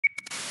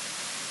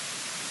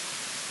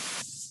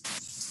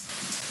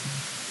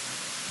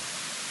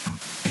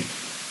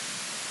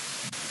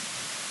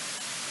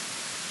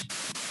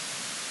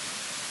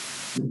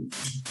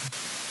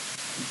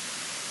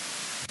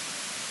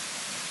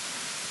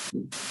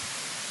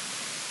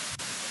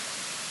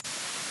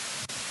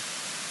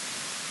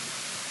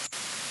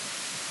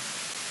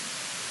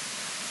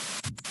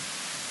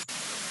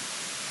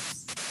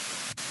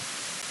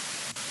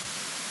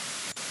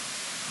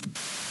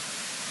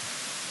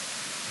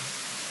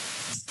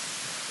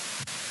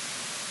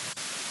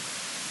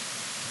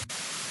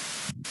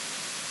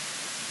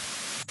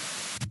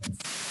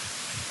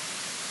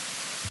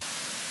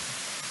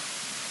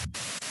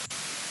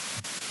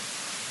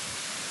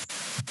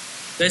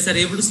Guys, are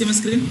you able to see my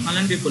screen?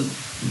 Online people.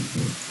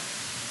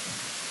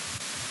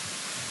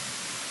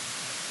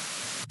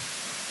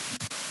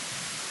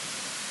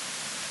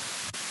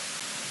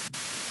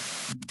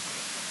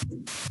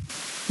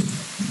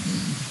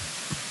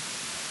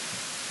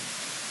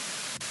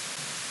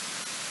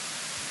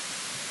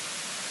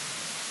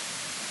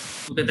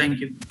 Okay, thank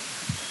you.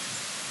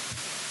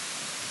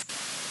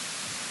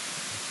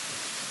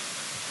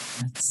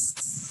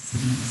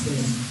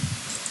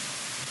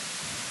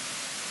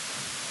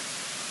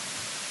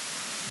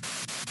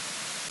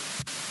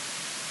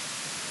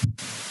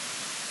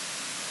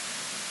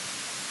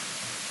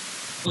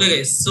 Okay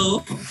guys,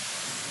 so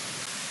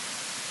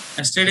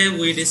yesterday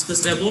we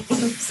discussed about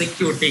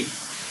security.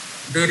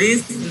 There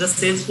is in the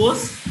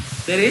Salesforce,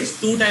 there is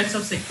two types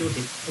of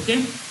security.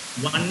 Okay,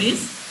 one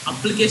is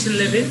application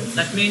level.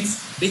 That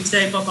means which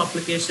type of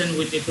application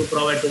we need to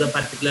provide to the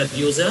particular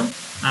user,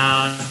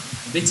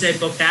 which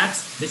type of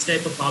tabs, which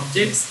type of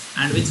objects,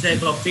 and which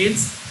type of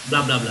fields,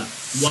 blah blah blah.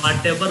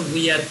 Whatever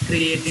we are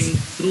creating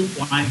through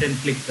point and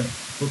click.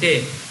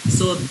 Okay,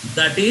 so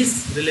that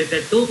is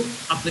related to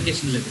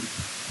application level.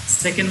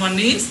 Second one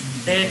is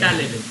data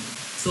level.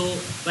 So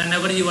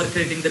whenever you are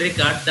creating the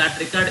record, that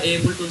record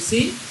able to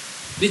see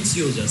which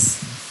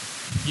users.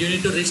 You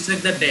need to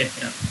restrict the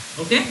data.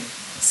 Okay.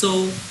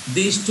 So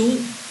these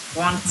two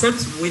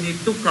concepts we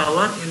need to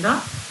cover in the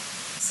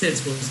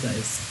Salesforce,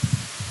 guys.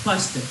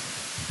 First,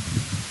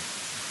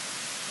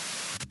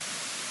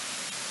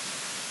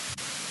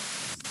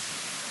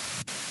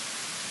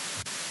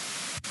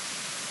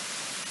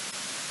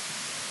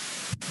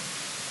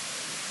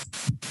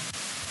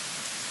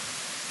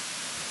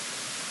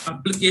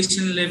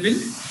 application level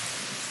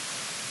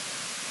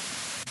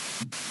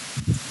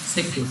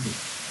security.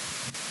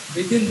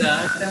 Within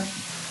that,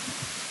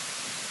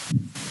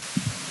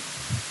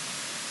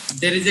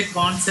 there is a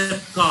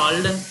concept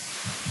called,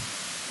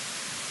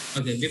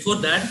 okay, before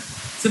that,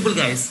 simple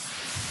guys.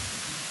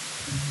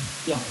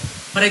 Yeah.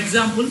 For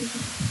example,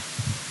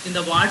 in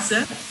the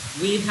WhatsApp,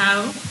 we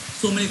have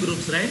so many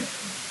groups, right?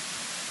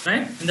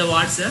 Right? In the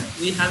WhatsApp,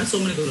 we have so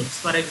many groups.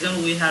 For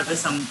example, we have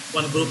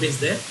one group is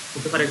there.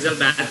 Okay, for example,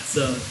 batch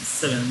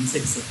 7,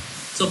 6.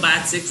 So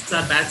batch 6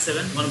 or batch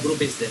 7, one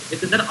group is there.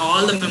 Within that,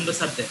 all the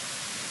members are there.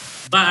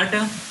 But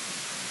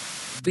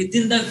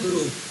within the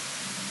group,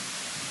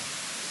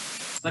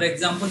 for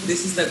example,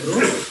 this is the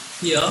group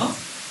here,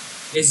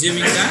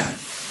 assuming that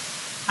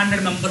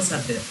 100 members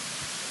are there.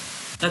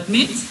 That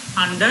means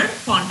 100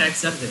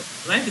 contacts are there,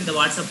 right? In the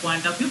WhatsApp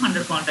point of view,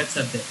 100 contacts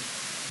are there.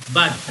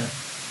 But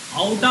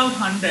out of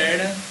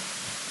 100,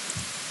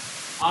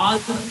 all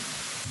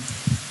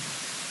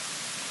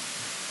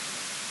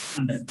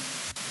 100.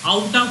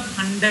 Out of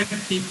 100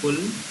 people,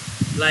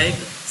 like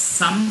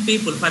some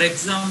people, for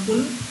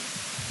example,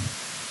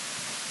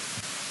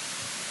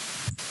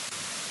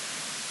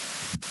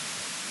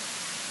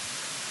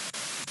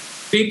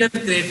 Peter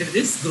created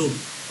this group.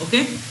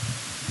 Okay.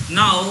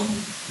 Now,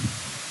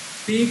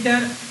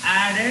 Peter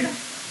added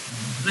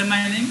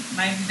remaining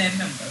 99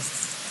 members.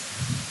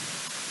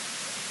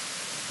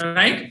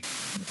 Right?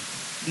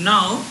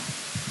 Now,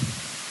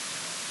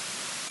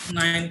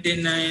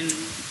 99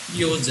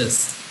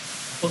 users.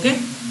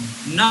 Okay.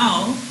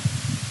 Now,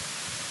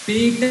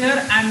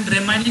 Peter and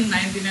remaining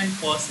 99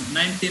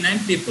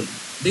 people.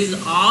 These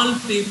all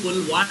people,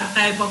 what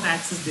type of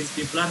access these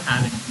people are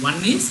having?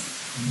 One is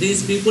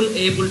these people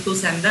able to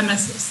send the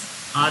message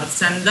or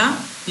send the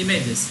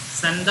images,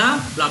 send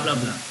the blah blah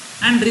blah,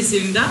 and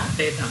receiving the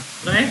data,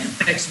 right?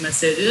 Text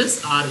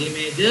messages or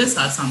images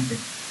or something,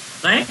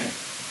 right?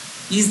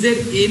 Is there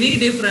any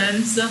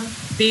difference,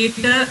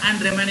 Peter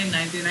and remaining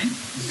 99?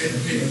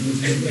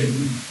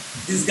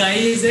 This guy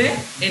is a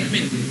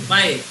admin.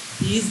 Why?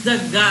 He is the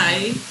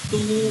guy to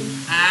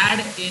add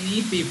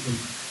any people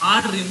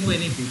or remove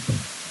any people.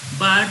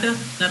 But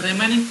the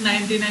remaining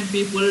 99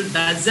 people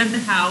doesn't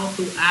have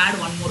to add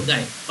one more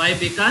guy. Why?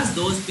 Because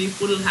those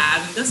people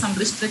having some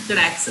restricted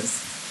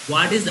access.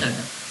 What is that?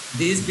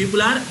 These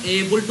people are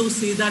able to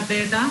see the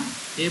data,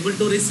 able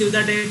to receive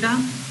the data,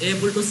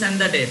 able to send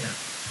the data.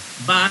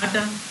 But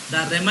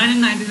the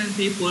remaining 99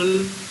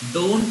 people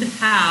don't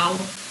have,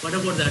 what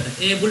about that?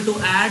 Able to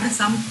add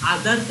some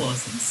other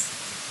persons.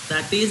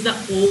 That is the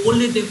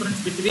only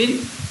difference between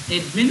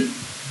admin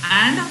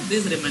and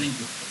these remaining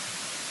people.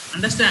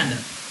 Understand?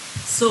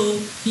 So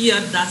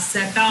here the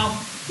set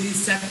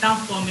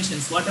of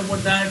permissions. What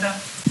about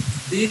that?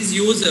 These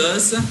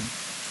users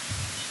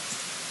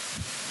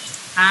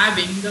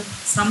having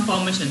some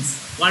permissions.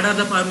 What are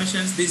the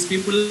permissions? These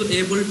people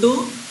able to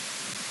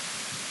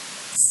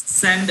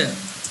send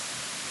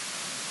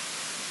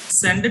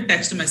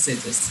text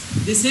messages.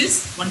 This is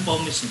one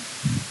permission.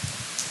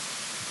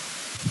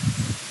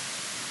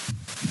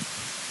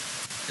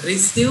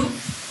 Receive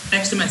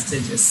text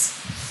messages.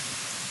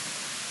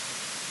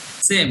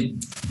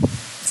 Same.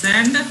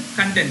 Send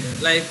content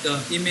like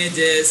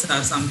images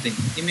or something.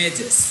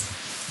 Images.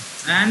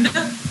 And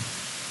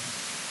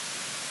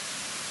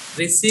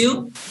receive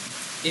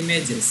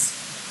images.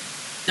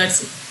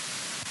 That's it.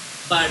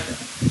 But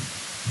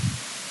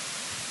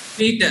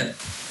Peter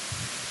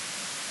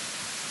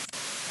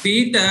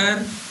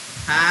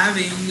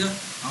having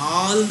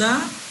all the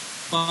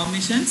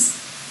permissions.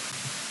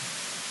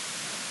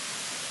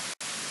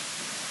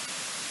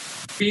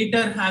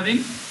 Peter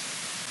having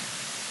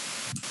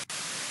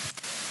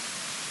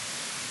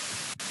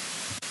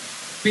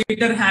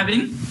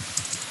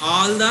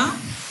all the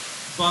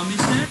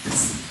permissions,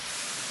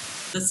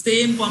 the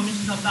same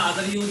permissions of the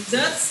other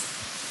users,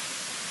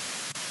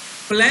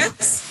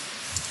 plus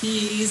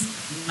he is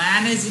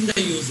managing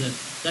the user.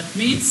 That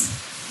means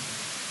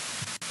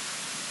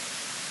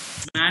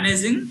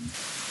managing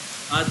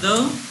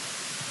other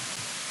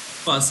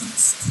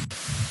persons.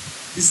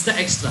 This is the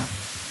extra,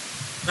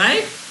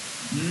 right?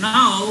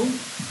 Now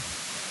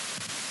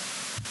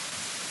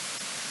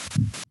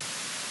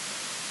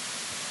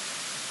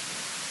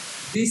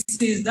this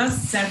is the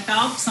set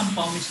of some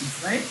permissions,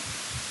 right?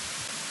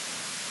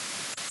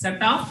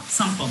 Set of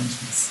some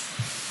permissions.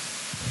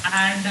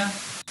 And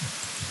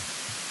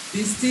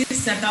this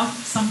is set of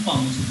some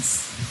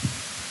permissions.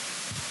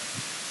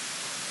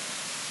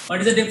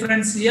 What is the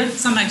difference here?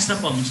 Some extra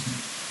permission.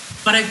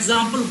 For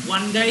example,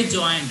 one guy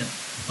joined.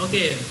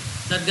 Okay,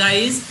 that guy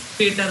is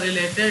Peter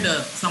related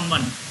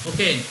someone.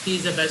 Okay, he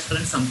is a best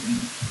friend something.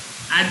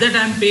 At that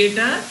time,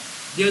 Peter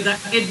gave the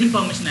admin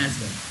permission as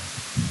well.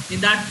 In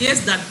that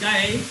case, that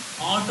guy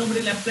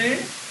automatically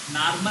applied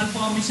normal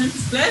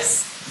permissions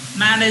plus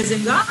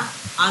managing the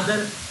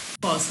other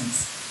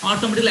persons.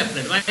 Automatically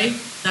applied. Why?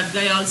 That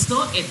guy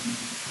also admin.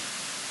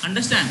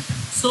 Understand?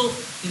 So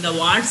in the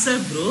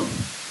WhatsApp group,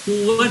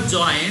 whoever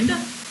joined,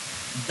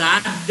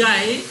 that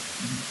guy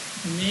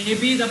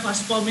maybe the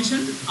first permission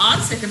or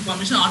second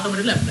permission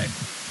automatically applied.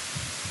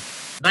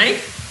 Right?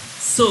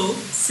 So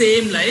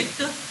same like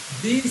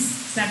this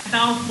set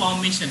of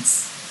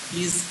permissions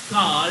is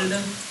called,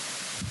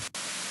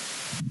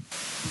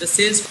 the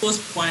Salesforce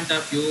point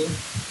of view,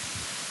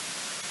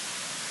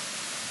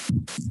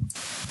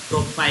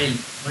 profile.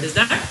 What is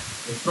that?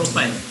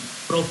 Profile.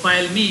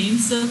 Profile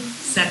means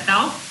set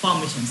of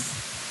permissions.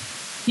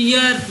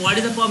 Here, what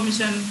is the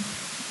permission?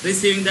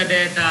 Receiving the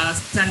data,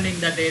 sending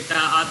the data,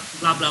 or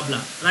blah blah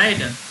blah, right?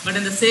 But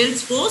in the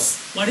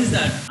Salesforce, what is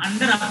that?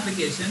 Under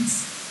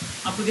applications,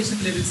 application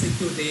level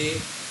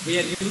security, we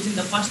are using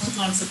the first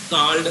concept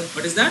called,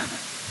 what is that?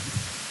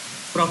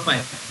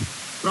 Profile.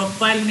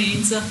 Profile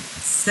means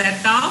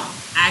set of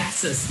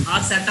access or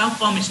set of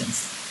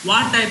permissions.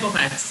 What type of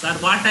access or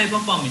what type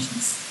of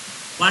permissions?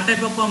 What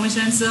type of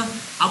permissions?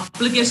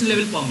 Application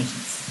level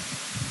permissions.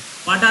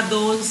 What are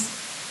those?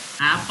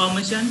 App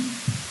permission,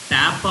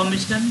 tab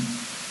permission,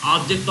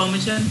 object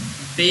permission,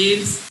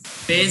 fields,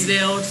 page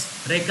layouts,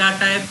 record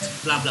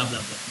types, blah blah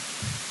blah blah.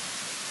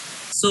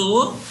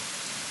 So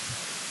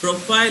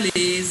profile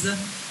is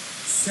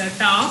set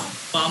of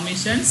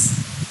permissions.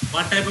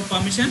 What type of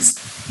permissions?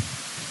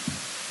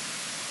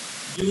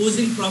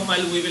 Using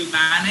profile, we will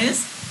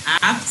manage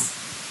apps,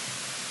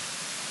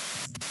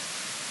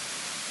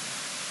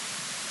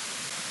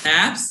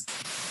 tabs,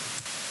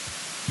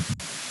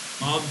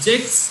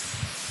 objects,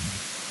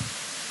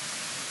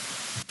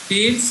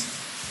 fields,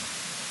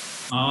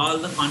 all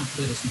the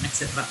configuration,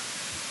 etc.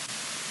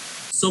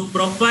 So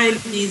profile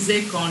is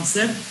a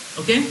concept.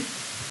 Okay,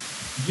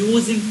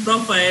 using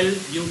profile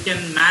you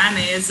can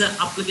manage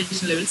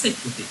application level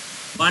security.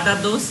 What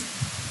are those?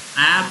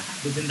 App,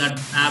 within that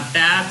app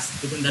tabs,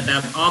 within that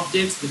app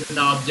objects, within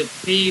the object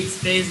fields,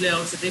 page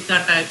layouts,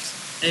 record types,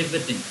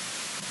 everything.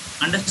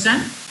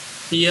 Understand?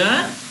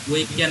 Here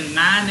we can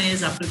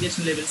manage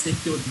application level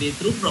security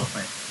through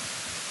profile.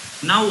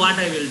 Now what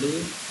I will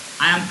do,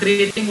 I am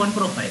creating one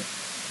profile.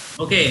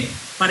 Okay,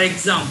 for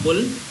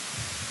example,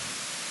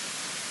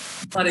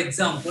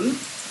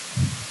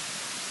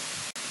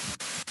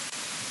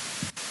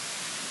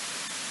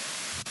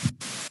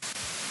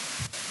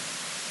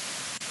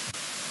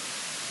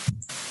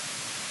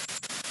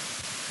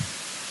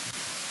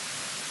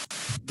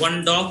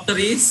 one doctor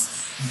is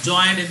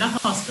joined in the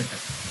hospital.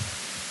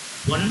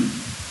 One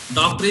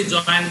doctor is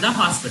joined in the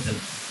hospital.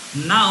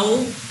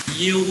 Now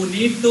you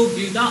need to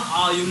give the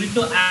you need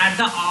to add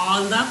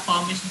all the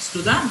permissions to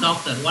the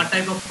doctor. What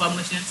type of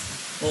permissions?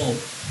 Oh,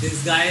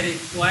 this guy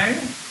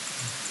required.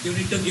 You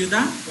need to give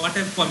the what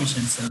type of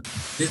permissions?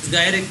 This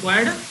guy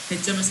required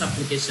HMS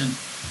application.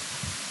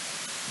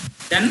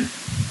 Then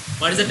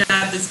what is the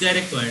tab this guy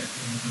required?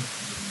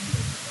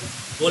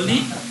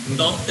 Only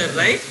doctor,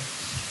 right?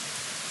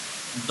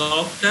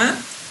 Doctor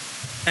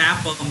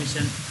tab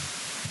permission.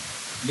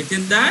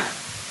 Within that,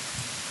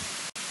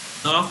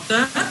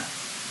 doctor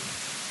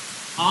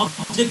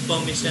object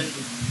permission.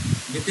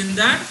 Within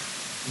that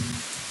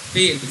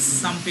fields,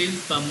 some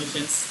fields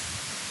permissions,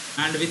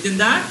 and within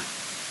that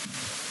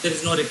there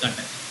is no record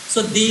type.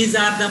 So these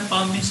are the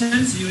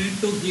permissions you need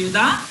to give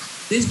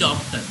this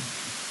doctor.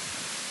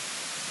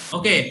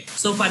 Okay,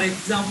 so for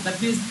example,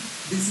 that means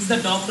this is the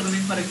doctor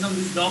name. For example,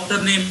 this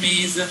doctor name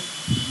is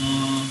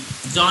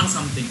John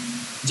something.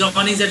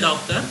 John is a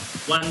doctor.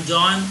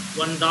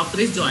 One doctor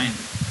is joined.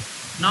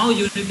 Now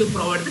you need to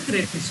provide the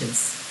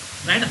credentials,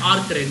 right?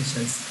 Or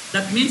credentials.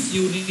 That means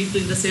you need to,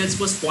 in the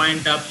Salesforce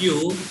point of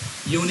view,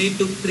 you need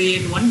to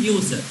create one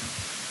user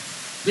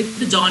with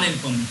the John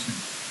information.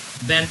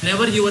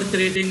 Whenever you are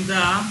creating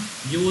the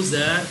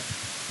user,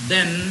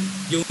 then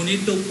you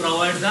need to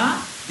provide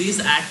these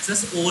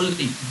access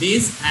only.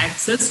 This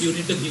access you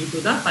need to give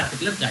to the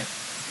particular guy.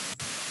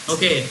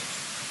 Okay.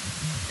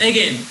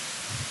 Again,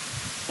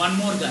 one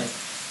more guy.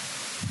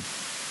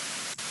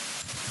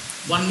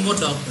 One more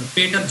doctor,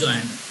 Peter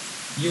joined.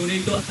 You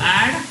need to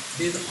add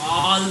this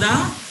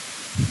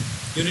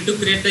you need to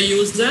create a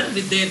user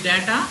with their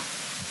data,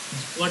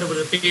 whatever,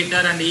 Peter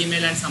and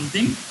email and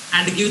something,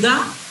 and give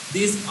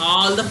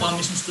all the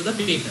permissions to the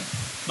Peter.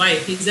 Why?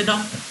 He's a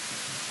doctor.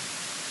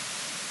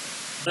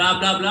 Blah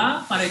blah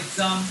blah. For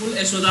example,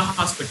 Yashoda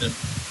Hospital.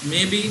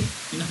 Maybe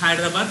in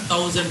Hyderabad,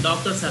 1,000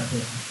 doctors are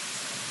there,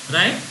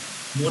 right?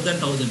 More than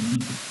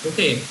 1,000.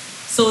 Okay.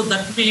 So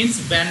that means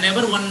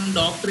whenever one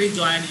doctor is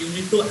joined, you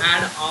need to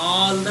add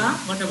all the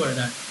whatever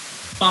that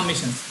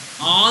permissions.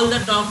 All the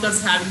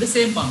doctors having the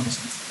same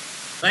permissions,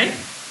 right?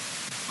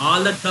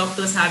 All the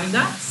doctors having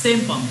the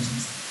same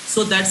permissions.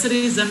 So that's the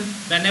reason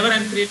whenever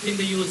I'm creating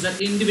the user,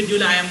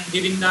 individually I am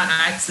giving the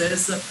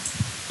access.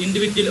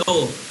 Individual,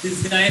 oh,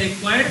 this guy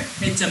required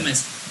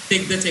HMS.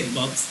 Take the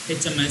checkbox,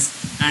 HMS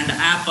and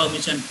app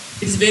permission.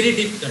 It is very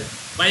difficult.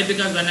 Why?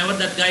 Because whenever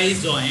that guy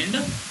is joined,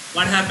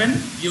 what happened?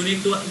 You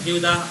need to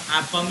give the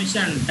app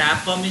permission,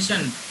 tab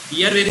permission.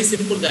 Here very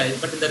simple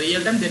guys, but in the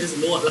real time there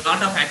is a lot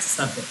of access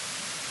are there.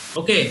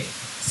 Okay,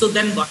 so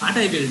then what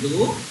I will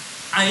do?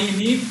 I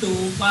need to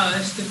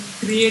first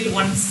create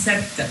one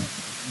set.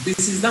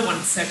 This is the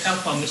one set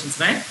of permissions,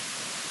 right?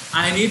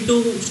 I need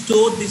to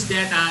store this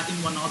data in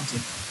one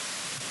object.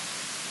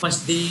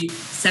 First, the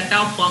set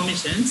of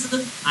permissions,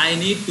 I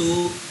need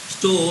to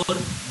store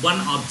one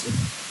object.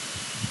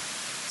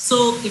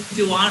 So if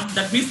you want,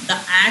 that means the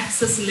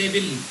access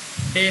level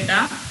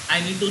data,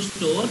 I need to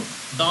store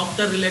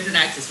doctor related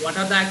access. What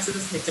are the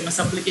access? HMS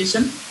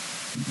application,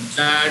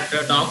 that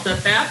doctor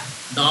tab,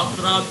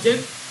 doctor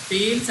object,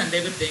 fields and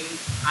everything.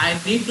 I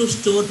need to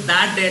store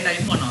that data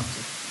in one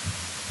object.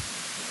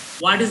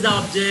 What is the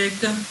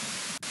object?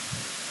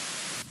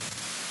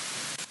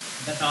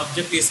 That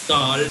object is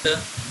called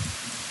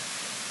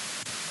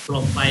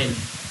profile.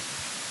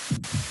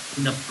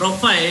 In the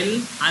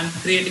profile, I'm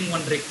creating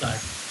one record.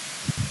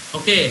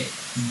 Okay,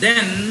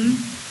 then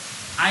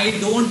I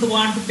don't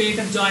want to pay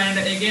the join.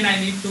 Again, I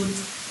need to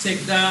check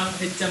the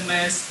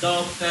HMS,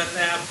 doctor,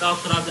 tab,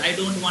 doctor object. I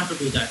don't want to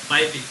do that.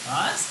 Why?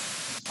 Because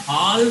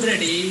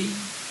already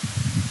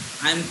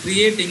I'm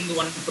creating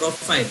one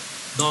profile,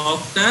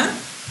 doctor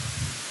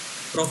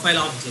profile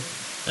object.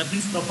 That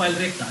means profile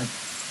record.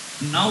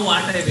 Now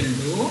what I will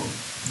do,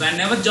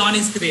 whenever John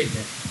is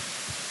created,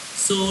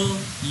 so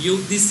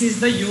this is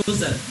the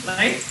user,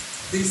 right?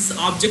 This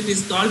object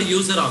is called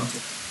user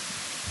object.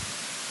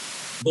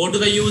 Go to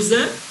the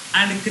user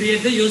and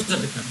create the user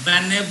record.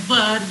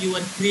 Whenever you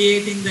are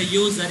creating the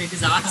user, it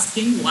is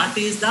asking what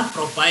is the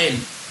profile.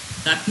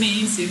 That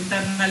means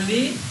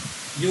internally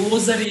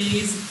user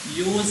is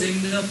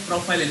using the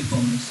profile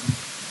information.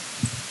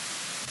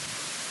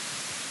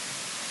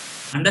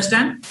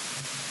 Understand?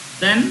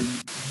 Then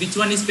which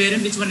one is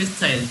parent, which one is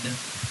child?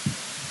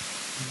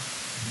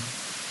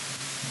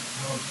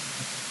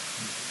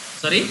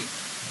 Sorry?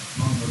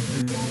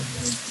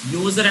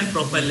 User and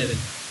profile level.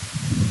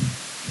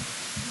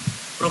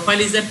 Profile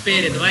is a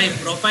parent. Why?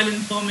 Profile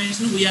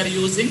information we are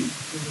using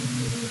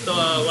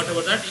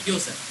whatever that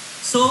user.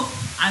 So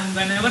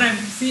whenever I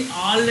see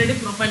already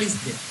profile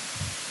is there,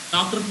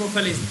 doctor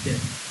profile is there.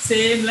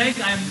 Same like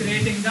I am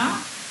creating the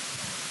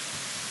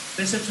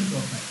reception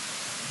profile.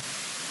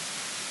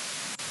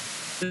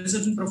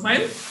 Reception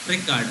profile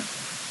record.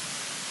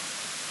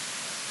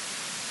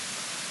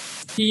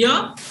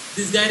 Here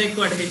this guy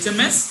required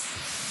HMS,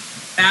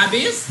 tab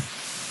is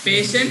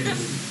patient.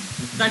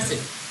 That's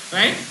it,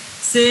 right?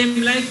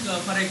 Same like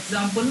for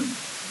example,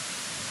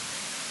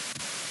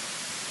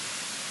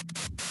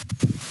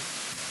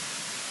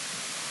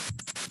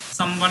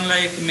 someone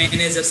like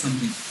manager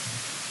something.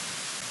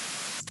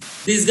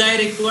 This guy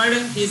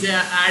required is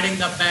adding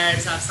the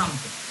pads or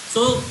something.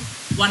 So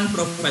one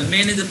profile,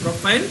 manager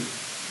profile.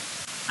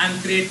 I'm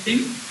creating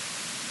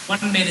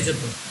one manager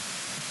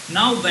profile.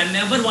 Now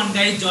whenever one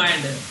guy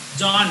joined,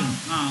 John,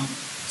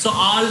 so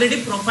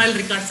already profile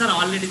records are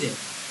already there.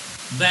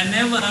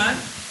 Whenever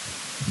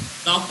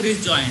doctor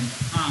is joined,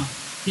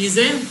 he's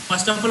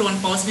first of all one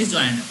person is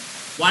joined.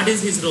 What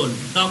is his role?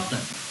 Doctor.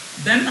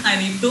 Then I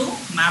need to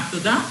map to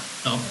the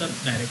doctor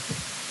directly.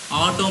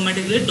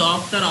 automatically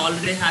doctor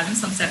already having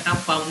some set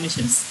of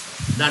permissions.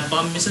 That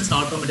permissions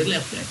automatically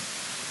applied.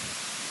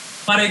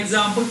 For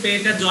example,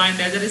 Peter joined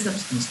as a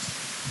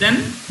receptionist.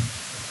 Then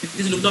it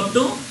is look up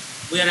to,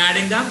 we are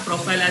adding the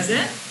profile as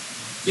a,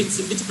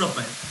 which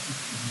profile?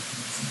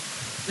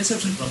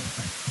 Reception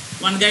profile.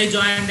 One guy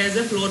joined as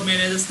a floor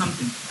manager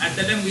something. At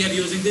that time we are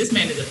using this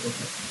manager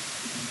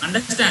profile.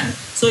 Understand?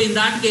 So in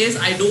that case,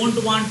 I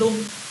don't want to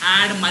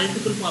add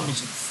multiple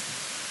permissions.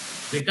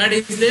 Record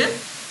is there,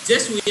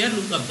 just we are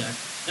look up that.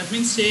 That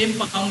means same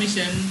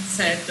permission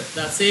set,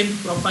 the same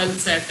profile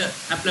set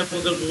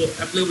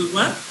applicable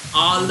for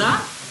all the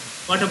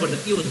what about the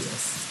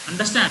users.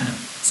 Understand?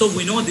 So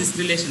we know this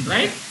relation,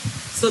 right?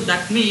 So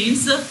that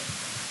means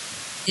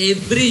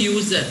every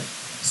user.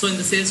 So in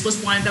the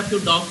Salesforce point of view,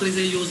 doctor is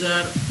a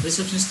user,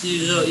 receptionist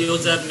is a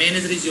user,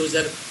 manager is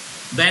user.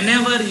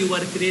 Whenever you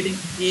are creating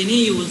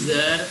any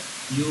user,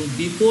 you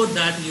before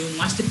that you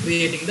must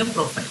creating the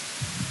profile.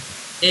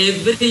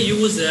 Every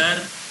user,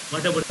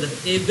 what about that?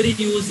 Every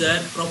user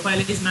profile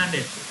is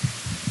mandatory.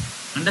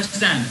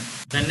 Understand?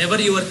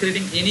 Whenever you are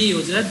creating any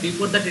user,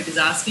 before that it is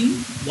asking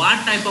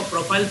what type of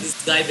profile this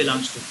guy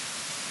belongs to.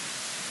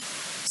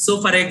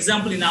 So for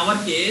example, in our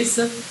case,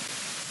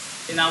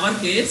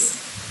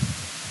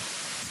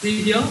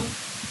 see here,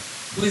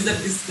 who is that?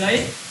 This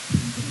guy,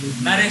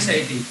 Naresh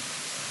IT.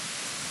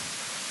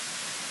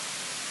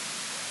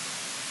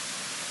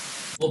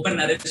 Open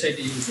Naresh IT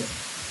user.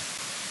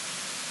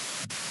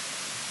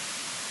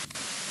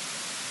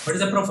 What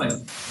is the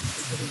profile?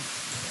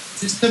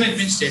 System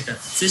administrator.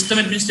 System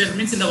administrator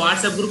means in the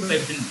WhatsApp group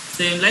admin.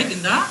 Same like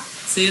in the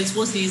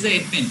Salesforce, he is an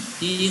admin.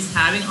 He is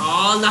having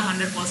all the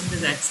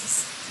 100%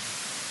 access.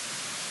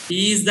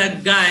 He is the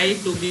guy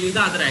to give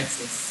the other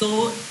access.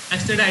 So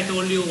yesterday I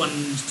told you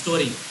one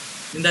story.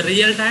 In the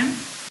real time,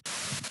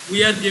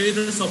 we are giving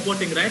the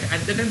supporting, right?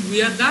 At the time,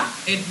 we are the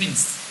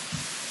admins.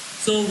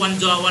 So one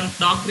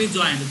doctor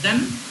joined. Then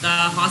the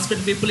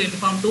hospital people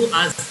inform to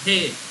us,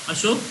 hey,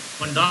 Ashok,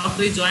 one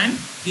doctor joined,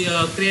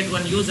 create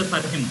one user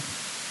for him.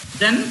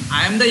 Then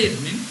I am the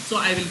admin, so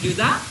I will give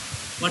the,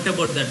 what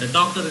about that, the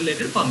doctor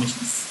related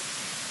permissions.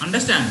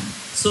 Understand?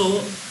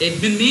 So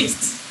admin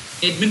means,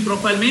 admin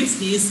profile means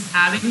he is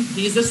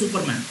the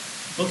Superman.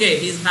 Okay,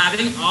 he is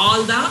having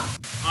all the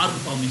org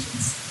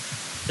permissions.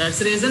 That's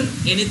the reason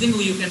anything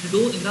you can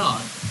do in the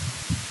org.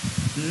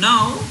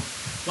 Now,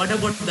 what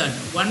about that?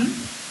 One,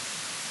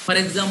 for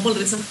example,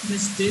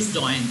 receptionist is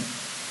joined.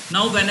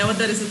 Now, whenever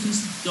the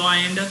receptionist is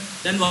joined,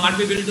 then what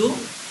we will do?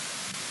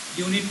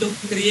 You need to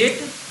create,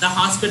 the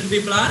hospital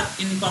people are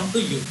informed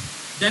to you.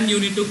 Then you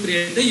need to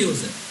create the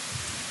user.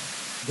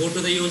 Go to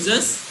the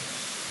users.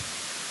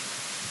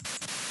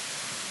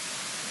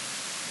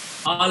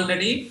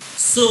 Already.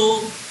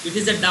 So it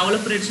is a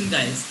developer edition,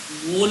 guys.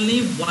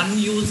 Only one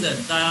user.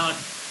 The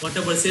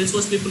whatever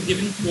Salesforce people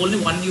giving only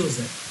one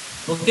user.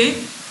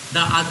 Okay.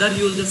 The other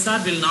users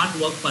will not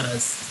work for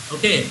us.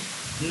 Okay.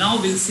 Now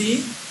we'll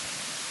see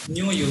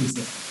new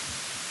user.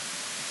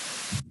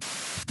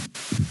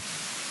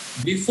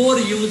 Before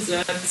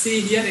user,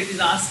 see here it is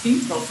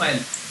asking profile.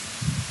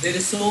 There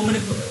is so many.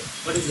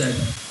 What is that?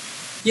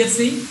 Here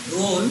see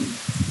role.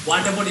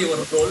 What about your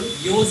role?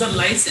 User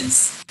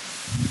license.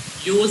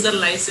 User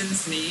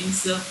license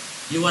means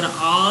you are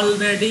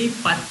already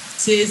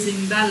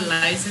purchasing the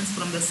license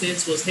from the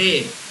Salesforce.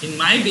 Hey, in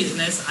my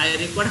business, I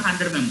require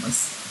 100 members.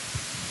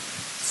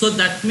 So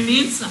that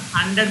means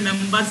 100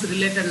 members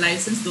related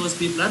license, those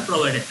people are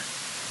provided.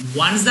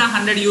 Once the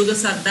 100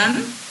 users are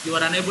done, you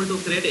are unable to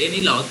create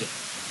any login.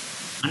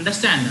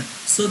 Understand?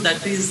 So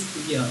that is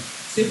here.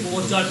 See,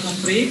 post.com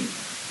free.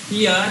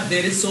 Here,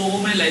 there is so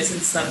many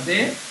licenses are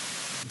there.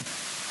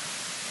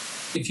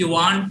 If you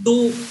want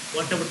to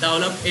whatever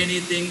develop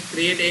anything,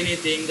 create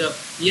anything,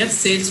 here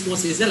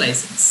Salesforce is a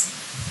license.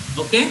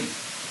 Okay.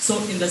 So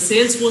in the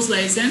Salesforce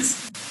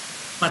license,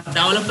 for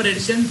developer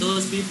edition,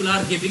 those people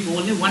are giving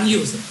only one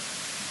user.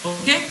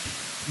 Okay.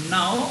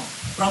 Now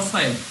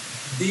profile.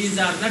 These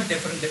are the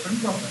different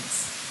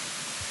profiles.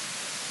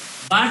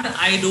 But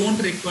I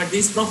don't require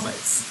these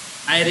profiles.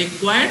 I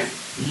required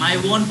my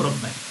own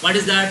profile. What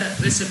is that?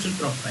 Reception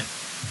profile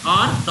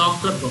or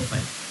doctor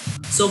profile.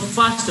 So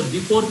first,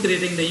 before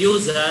creating the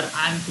user,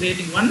 I am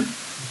creating one,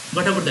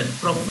 what about that?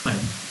 Profile.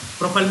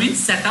 Profile means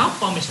set of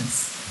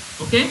permissions.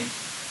 Okay.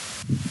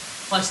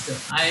 First,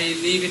 I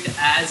leave it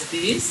as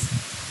this,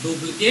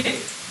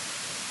 duplicate.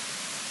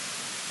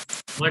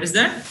 What is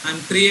that? I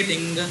am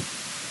creating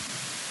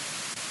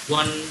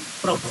one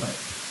profile.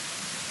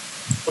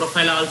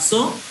 Profile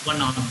also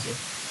one object.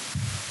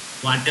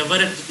 Whatever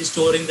it is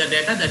storing the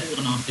data, that is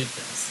one object.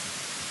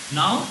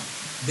 Now,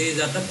 these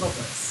are the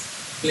profiles.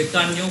 Click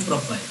on new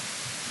profile.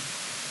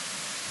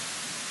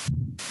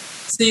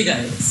 See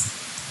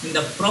guys, in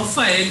the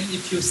profile,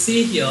 if you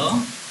see here,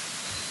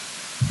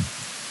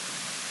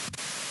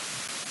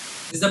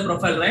 this is the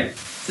profile, right?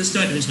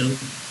 System administrator.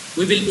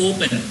 We will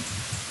open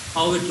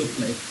how it looks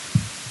like.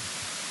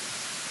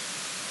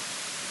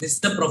 This is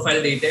the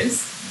profile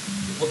details.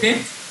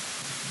 Okay.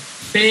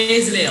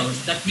 Page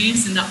layouts. That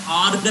means in the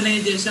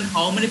organization,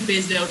 how many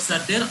page layouts are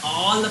there?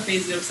 All the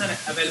page layouts are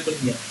available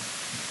here.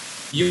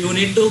 You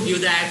need to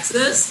give the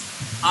access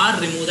or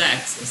remove the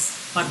access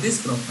for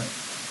this profile.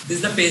 This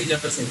is the page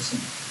layout section.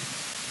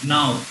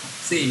 Now,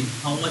 see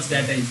how much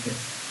data is there.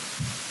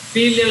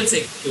 Field level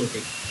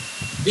security.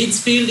 Which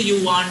field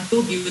you want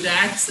to give the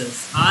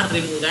access or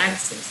remove the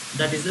access?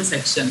 That is the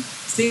section.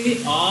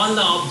 See all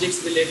the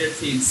objects related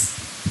fields.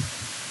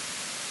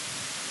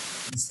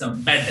 The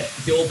bed.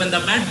 If you open the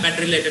bed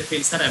related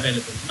fields are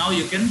available. Now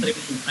you can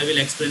remove. I will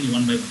explain you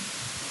one by one.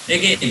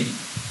 Again,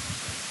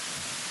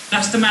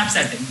 custom app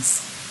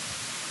settings.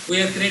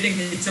 We are creating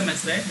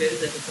HMS, right? Where is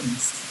the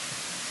HMS?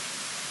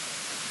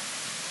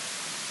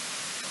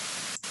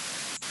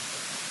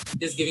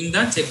 It is giving the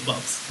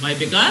checkbox. Why?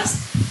 Because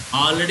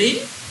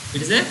already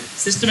it is a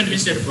system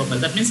administrator profile.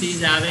 That means he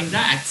is having the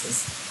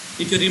access.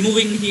 If you are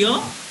removing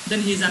here,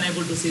 then he is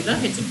unable to see the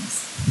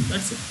HMS.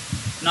 That's it.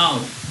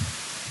 Now,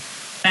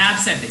 tab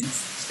settings,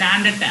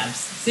 standard tabs.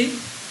 See,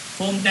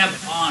 home tab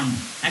on,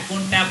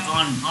 account tab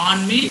on.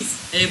 On means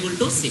able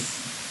to see.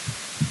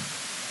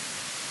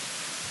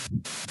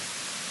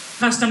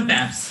 Custom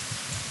tabs.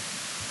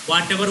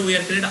 Whatever we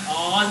are created,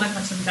 all the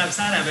custom tabs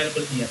are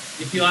available here.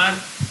 If you are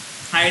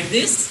hide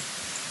this,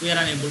 we are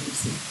unable to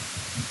see.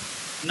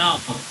 Now,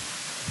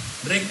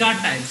 record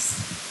types.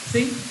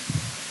 See,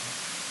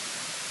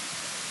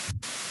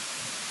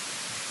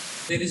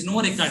 there is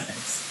no record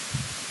types.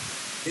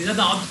 These are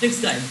the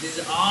objects, guys. These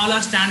all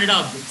are standard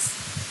objects.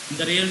 In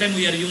the real time,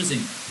 we are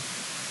using.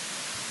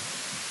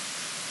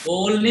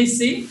 Only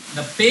see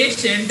the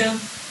patient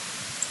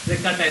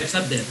record types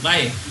are there.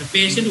 Why? The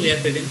patient we are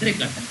creating the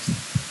record types.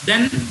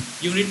 Then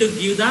you need to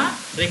give the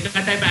record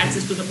type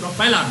access to the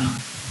profile or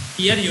not.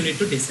 Here you need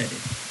to decide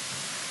it.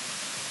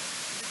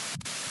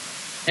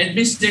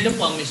 Administrative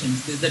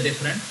permissions. This is the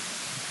different.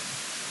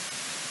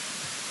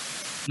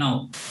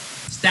 Now,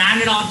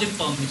 standard object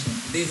permission.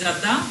 These are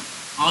the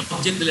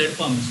object related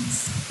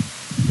permissions.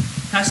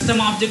 Custom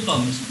object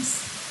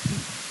permissions.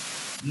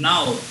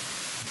 Now,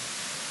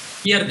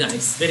 here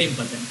guys, very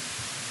important.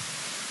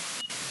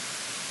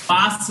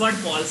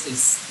 Password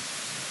policies.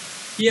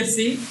 Here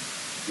see,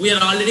 we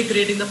are already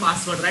creating the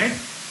password, right?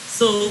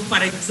 So,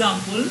 for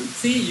example,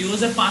 see,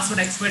 user password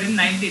expired in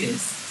 90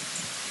 days.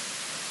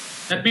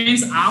 That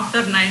means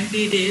after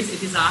 90 days,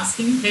 it is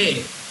asking,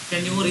 hey,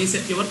 can you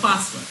reset your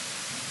password?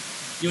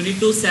 You need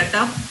to set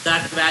up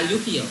that value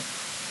here.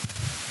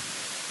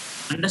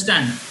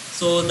 Understand?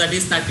 So that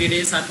is 30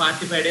 days or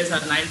 45 days or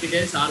 90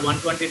 days or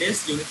 120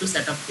 days. You need to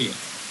set up here.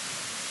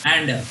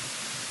 And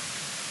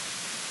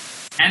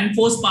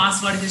enforce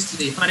password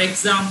history. For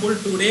example,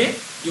 today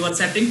you are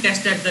setting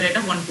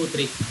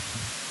test@123.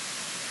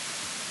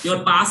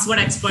 Your password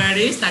expired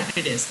is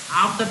 30 days.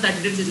 After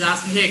 30 days, it is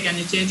asking, hey, can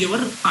you change your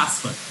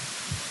password?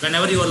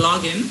 Whenever you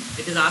log in,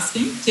 it is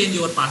asking, change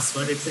your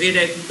password. It's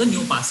redirecting the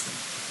new password.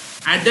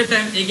 At that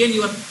time, again,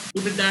 you are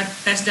put that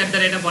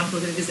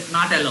test@123. It is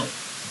not allowed.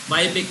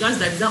 Why? Because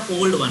that is the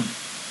old one.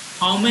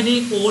 How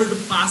many old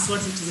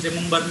passwords which is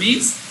remember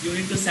means you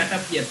need to set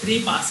up here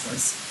 3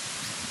 passwords.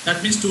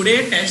 That means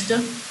today test,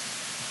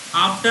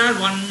 after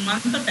 1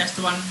 month test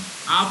 1,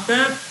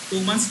 after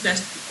 2 months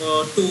test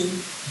 2,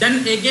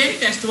 then again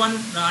test 1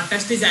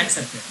 test is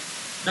accepted.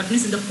 That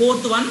means in the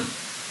 4th one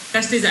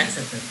test is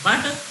accepted.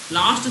 But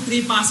last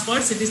 3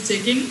 passwords it is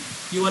checking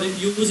you are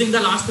using the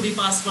last 3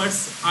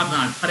 passwords or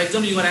not. For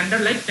example, you are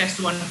entered like test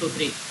 1 to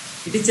 3.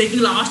 It is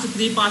checking last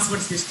 3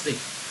 passwords history.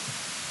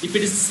 If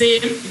it is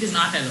same, it is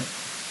not allowed.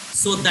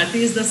 So that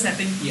is the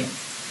setting here.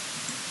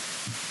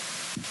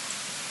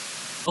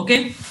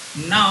 Okay.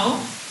 Now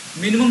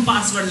minimum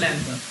password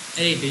length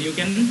 8. You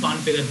can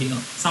configure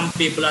here. Some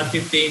people are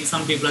 15,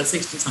 some people are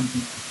 16,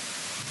 something.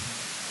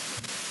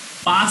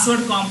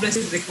 Password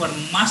complexity required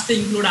must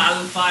include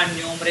alpha and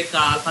numeric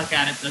alpha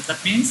characters.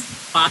 That means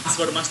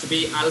password must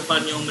be alpha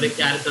numeric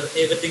character.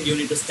 Everything you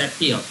need to set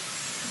here.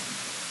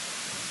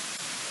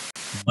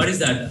 What is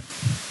that?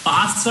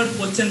 Password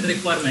question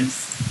requirements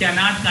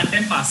cannot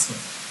contain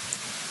password.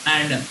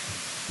 And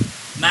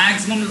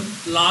maximum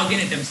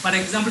login attempts. For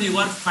example, you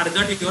are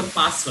forgot your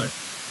password.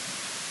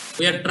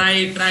 We are try.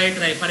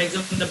 For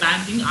example, in the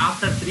banking,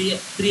 after three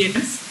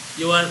attempts,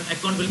 your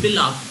account will be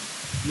logged.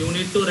 You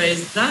need to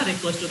raise the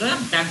request to the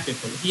bank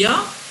people. Here,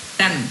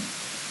 10.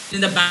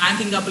 In the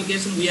banking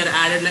application, we are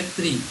added like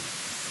 3.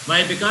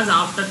 Why? Because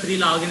after 3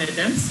 login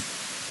attempts,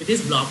 it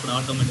is blocked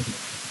automatically.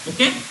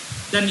 Okay?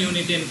 Then you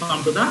need to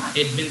inform to the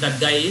admin that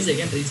guy is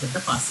again reset the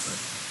password.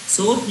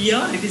 So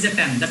here it is a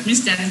 10. That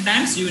means 10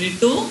 times you need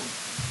to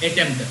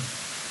attempt.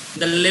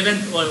 The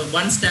 11th or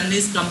once 10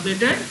 is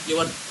completed,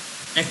 your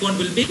account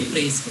will be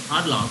freezed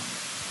or locked.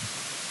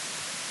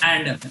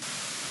 And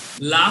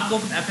lock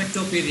of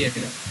effective period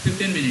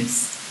 15 minutes.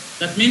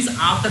 That means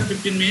after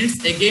 15 minutes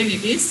again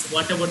it is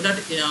whatever that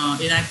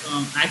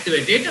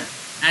activated.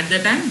 At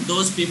that time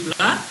those people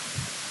are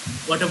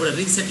whatever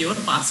reset your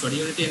password.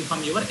 You need to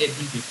inform your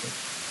admin people.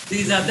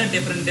 These are the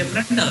different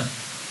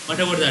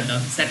whatever that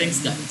settings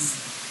guys.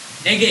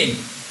 Again,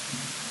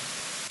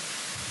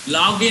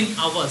 login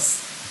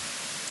hours.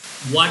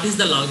 what is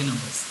the login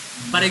numbers.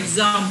 For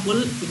example,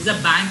 it is a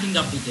banking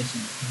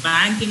application.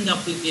 Banking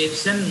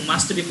application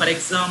must be, for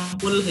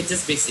example,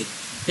 HSBC.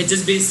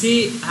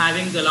 HSBC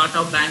having a lot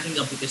of banking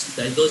applications,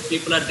 guys. Those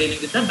people are dealing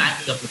with the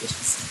banking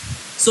applications.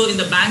 So in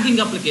the banking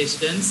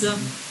applications,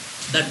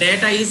 the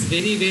data is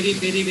very, very,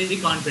 very, very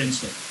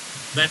confidential.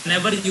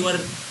 Whenever you are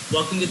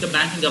working with the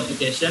banking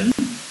application,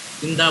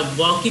 in the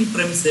working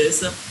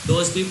premises,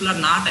 those people are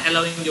not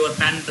allowing your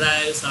pen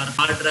drives or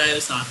hard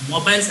drives or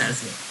mobiles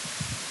as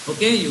well.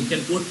 Okay, you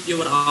can put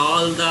your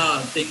all the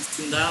things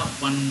in the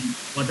one,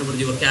 whatever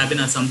your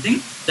cabin or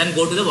something, then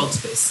go to the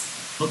workspace.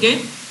 Okay,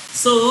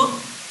 so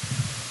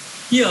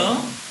here,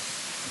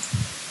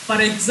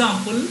 for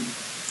example,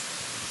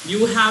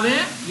 you have a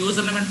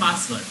username and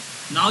password.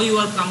 Now you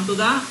are come to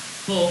the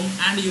home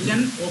and you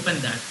can open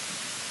that.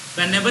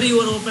 Whenever you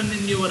are open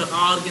in your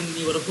org in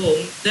your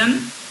home,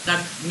 then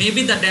that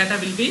maybe the data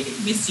will be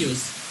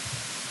misused.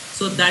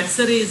 So that's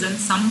the reason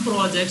some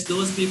projects,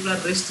 those people are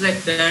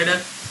restricted.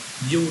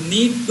 You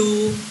need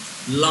to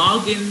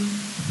log in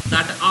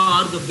that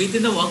org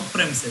within the work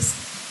premises.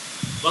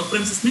 Work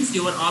premises means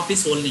your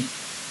office only.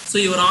 So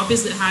your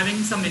office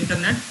having some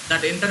internet,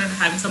 that internet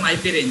having some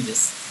IP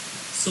ranges.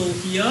 So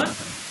here,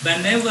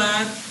 whenever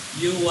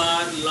you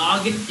are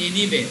logging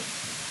anywhere,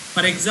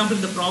 for example,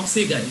 the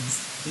proxy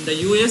guys, in the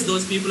US,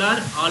 those people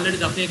are already,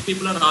 the fake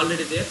people are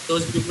already there.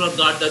 Those people have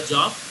got the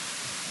job.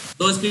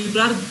 Those people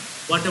are,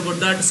 what about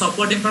that,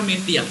 supporting from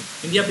India.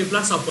 India people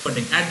are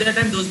supporting. At that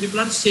time, those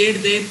people are shared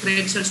their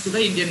credentials to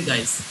the Indian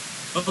guys.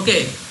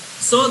 Okay.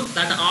 So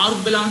that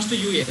org belongs to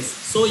US.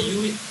 So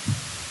you,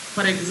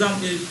 for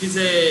example, it is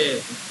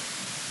a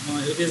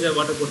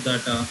what about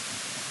that?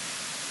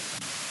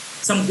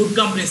 Some good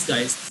companies,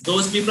 guys.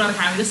 Those people are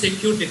having the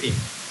security team.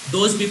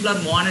 Those people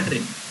are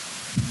monitoring.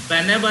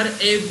 Whenever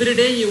every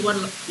day you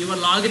are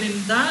logging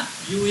in the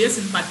US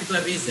in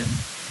particular region,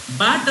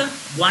 but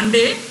one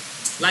day,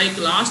 like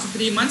last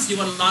 3 months, you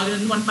are logged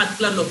in one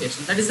particular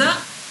location. That is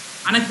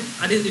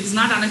it is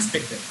not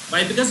unexpected.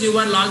 Why? Because you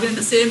are logged in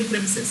the same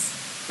premises,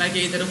 like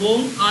either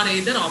home or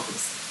either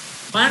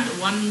office. But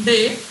one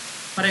day,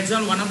 for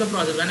example, one of the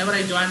projects, whenever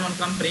I join one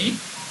company,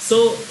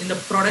 so in the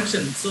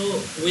production,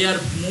 so we are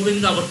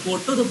moving our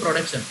code to the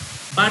production.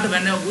 But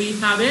whenever we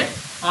have a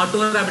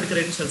auto rabbit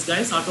credentials,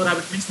 guys, auto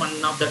rabbit means one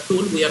of the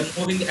tool, we are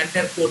moving the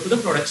entire code to the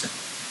production.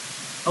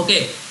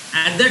 Okay,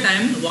 at that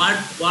time,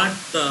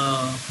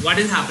 what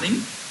is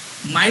happening?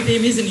 My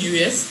team is in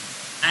US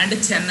and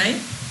Chennai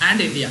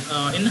and India,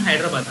 in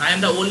Hyderabad. I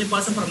am the only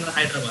person from the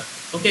Hyderabad.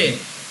 Okay,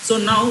 so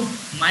now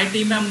my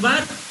team member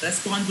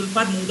responsible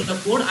for moving the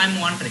code, I am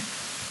monitoring.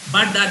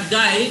 But that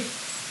guy,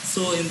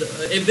 so in the,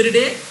 every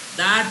day,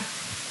 that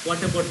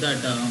what about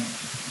that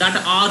that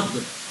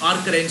org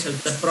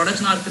credentials, the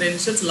production org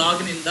credentials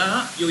login in the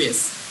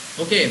US.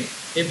 Okay,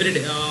 every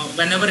day,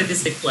 whenever it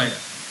is required.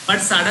 But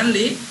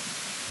suddenly,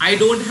 I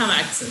don't have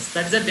access.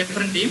 That is a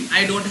different team.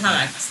 I don't have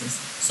access.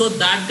 So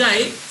that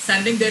guy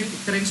sending their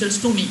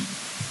credentials to me.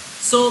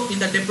 So in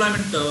the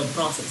deployment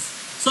process.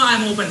 So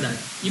I'm open that.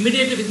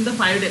 Immediately within the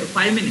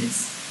 5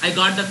 minutes, I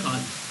got the call.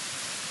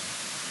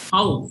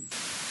 How?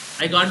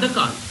 I got the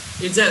call.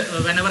 It's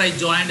whenever I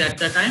joined at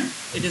that time,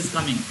 it is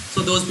coming.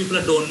 So those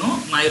people don't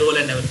know my role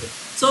and everything.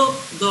 So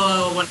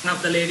one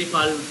of the lady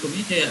called to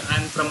me, hey,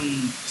 I'm from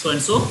so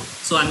and so.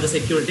 So I'm the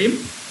security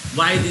team.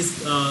 Why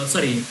this?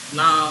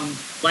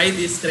 Why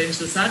these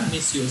credentials are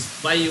misused?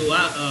 Why you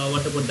are?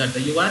 What about that?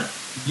 You are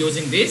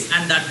using this,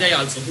 and that guy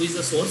also, who is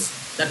the source,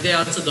 that guy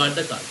also got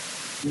the call.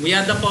 We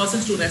are the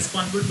persons to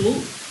responsible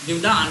to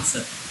give the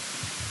answer.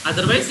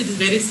 Otherwise, it is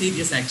very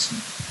serious action.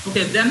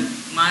 Okay, then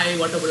my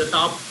what about the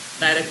top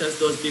directors,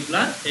 those people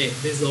are, hey,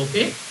 this is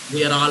okay.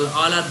 We are all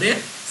are there.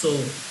 So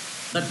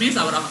that means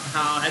our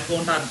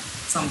account or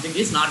something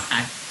is not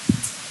hacked.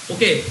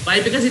 Okay,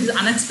 why? Because it is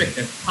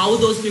unexpected. How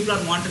those people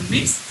are monitoring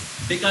means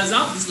because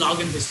of this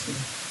login history.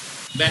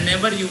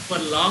 Whenever you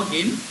are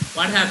login,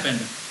 what happened?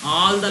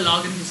 All the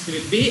login history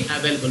will be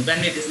available. When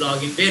it is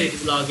login, where it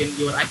is login,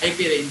 your IP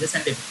ranges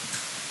and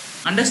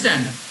everything.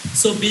 Understand?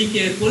 So be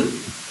careful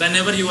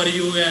whenever you are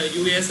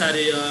US or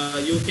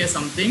UK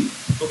something.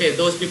 Okay,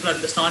 those people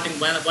are starting.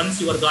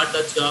 Once you are got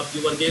the job,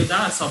 you will give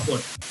the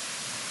support.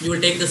 You will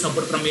take the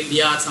support from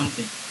India or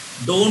something.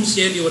 Don't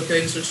share your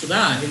credentials to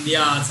the India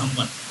or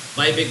someone.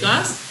 Why?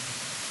 Because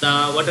the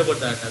what about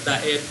that?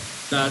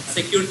 The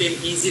security team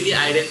easily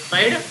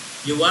identified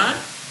you are.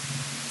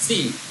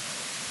 See,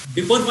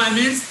 before 5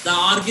 minutes the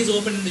org is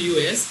open in the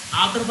US.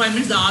 After 5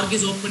 minutes the org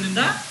is open in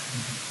the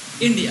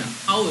India.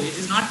 How? It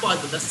is not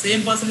possible. The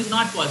same person is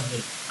not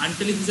possible.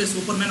 Until it is a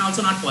Superman,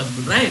 also not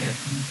possible, right?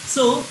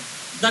 So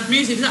that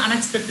means it is an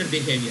unexpected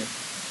behavior.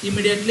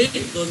 Immediately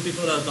those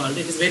people are called.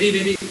 It is very,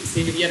 very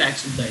severe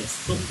action, guys.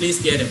 So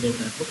please care about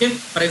that. Okay.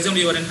 For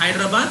example, you are in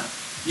Hyderabad,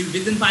 you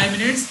within 5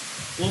 minutes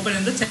open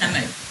in the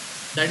Chennai.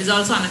 That is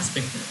also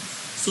unexpected.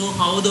 So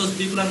how those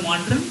people are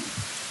monitoring?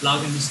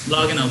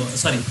 Login hours.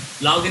 Sorry,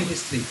 login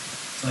history.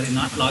 Sorry,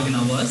 not login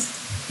hours.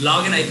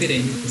 Login IP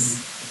ranges.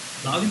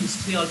 Login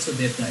history also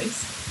there,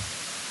 guys.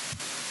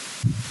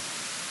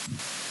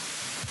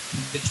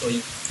 Will show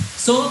you.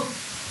 So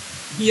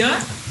here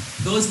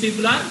those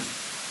people are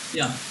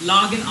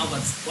login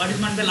hours. What is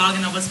meant by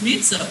login hours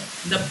means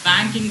in the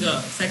banking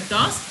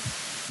sectors,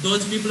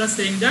 those people are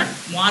saying that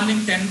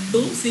morning 10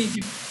 to, see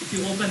if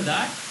you open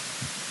that,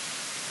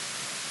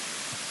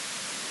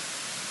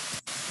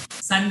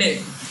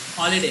 Sunday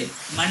holiday,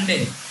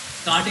 Monday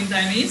starting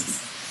time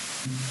is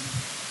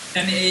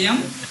 10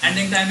 a.m.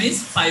 ending time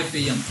is 5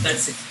 p.m.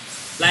 That's it,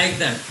 like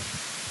that.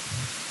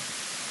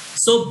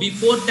 So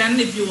before 10,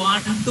 if you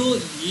want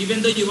to,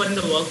 even though you are in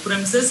the work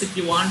premises, if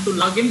you want to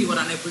log in, you are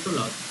unable to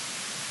log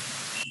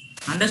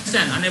in.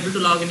 Understand? Unable to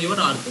log in your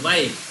org.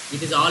 Why?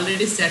 It is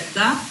already set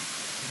the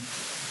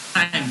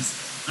times.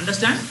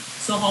 Understand?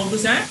 So how to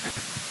set?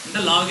 In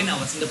the login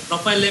hours, in the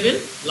profile level,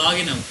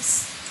 login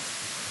hours.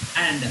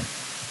 And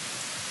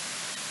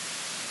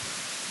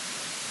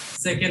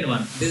second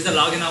one, this is the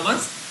login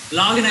hours.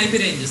 Login IP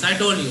ranges. I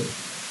told you.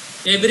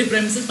 Every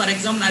premises, for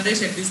example,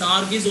 Naresh at this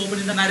org is open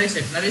in the Naresh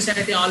at. Naresh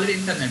at already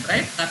internet,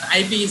 right? That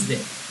IP is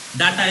there.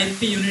 That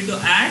IP you need to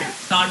add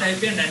start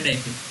IP and end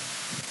IP.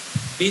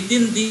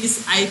 Within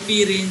these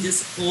IP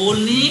ranges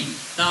only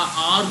the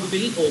org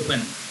will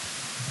open.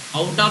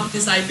 Out of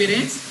this IP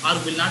range, org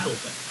will not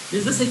open.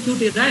 This is the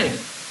security, right?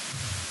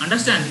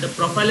 Understand? The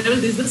profile level,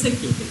 this is the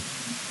security.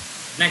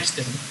 Next.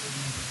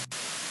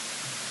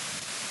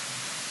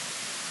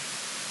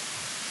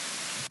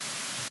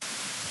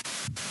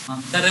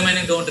 The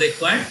remaining don't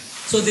require.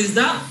 So this is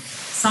the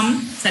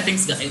some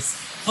settings, guys.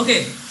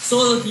 Okay,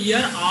 so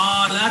here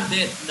all are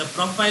there. The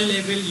profile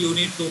level, you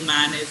need to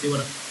manage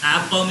your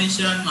app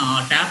permission,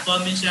 tab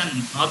permission,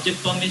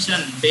 object permission,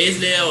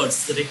 base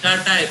layouts,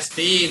 record types,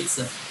 fields,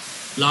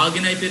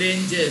 login IP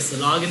ranges,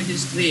 login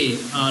history,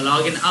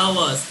 login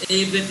hours,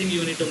 everything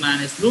you need to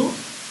manage through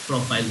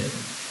profile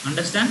level.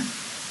 Understand?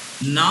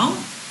 Now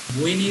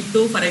we need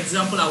to, for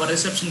example, our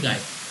reception guy.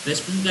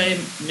 Reception guy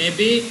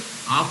maybe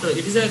after,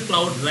 it is a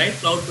cloud, right?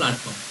 Cloud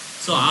platform.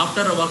 So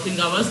after working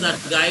hours, that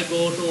guy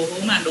go to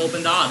home and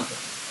open the org.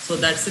 So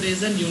that's the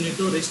reason you need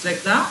to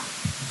restrict the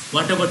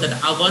whatever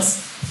that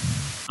hours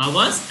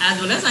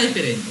as well as IP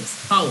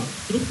ranges. How?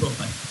 Through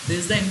profile. This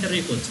is the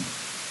interview coaching.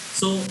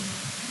 So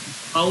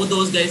how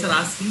those guys are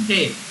asking,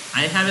 hey,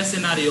 I have a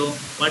scenario.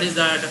 What is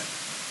that?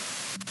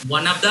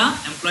 One of the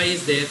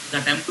employees there,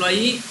 that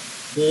employee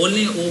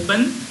only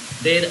open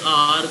their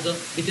org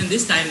within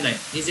this timeline.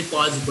 Is it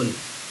possible?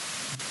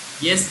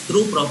 Yes,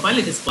 through profile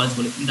it is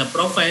possible. In the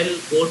profile,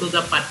 go to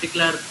the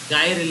particular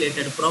guy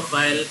related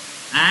profile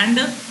and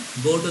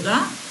go to the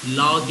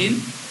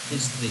login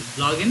history,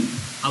 login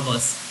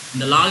hours. In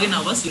the login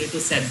hours, you need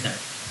to set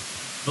that.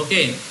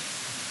 Okay.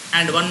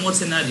 And one more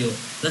scenario,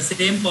 the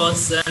same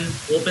person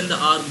open the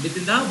org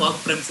within the work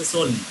premises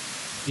only.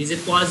 Is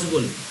it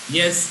possible?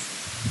 Yes.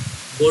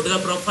 Go to the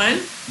profile,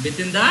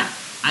 within that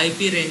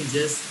IP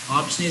ranges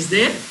option is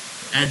there,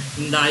 and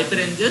in the IP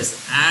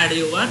ranges add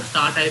your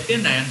start IP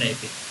and end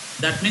IP.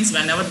 That means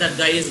whenever that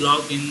guy is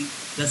logged in,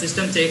 the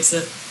system checks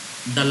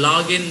the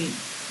login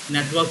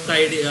network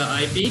ID,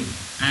 IP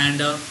and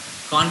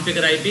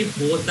configure IP,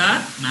 both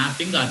are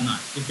mapping or not.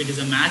 If it is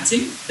a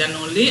matching, then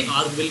only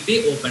org will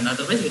be opened,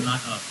 otherwise will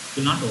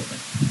not open.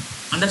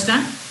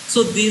 Understand?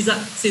 So these are,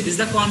 see, this is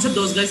the concept.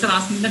 Those guys are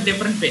asking in a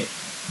different way.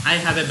 I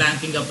have a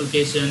banking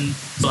application,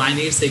 so I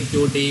need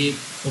security.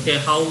 Okay,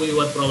 how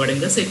you are providing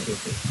the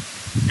security?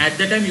 At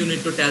that time, you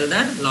need to tell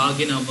that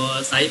login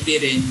hours,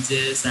 IP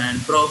ranges,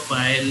 and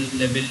profile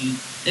level,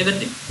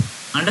 everything.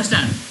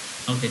 Understand?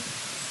 Okay.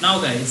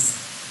 Now, guys,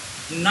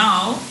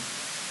 now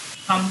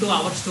come to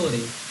our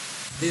story.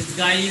 This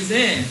guy is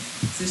a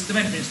system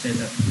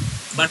administrator,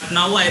 but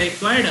now I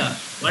required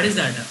what is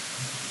that?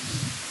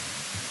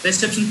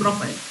 Reception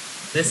profile.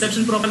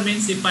 Reception profile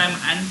means if I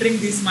am entering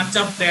this much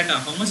of data,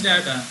 how much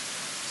data?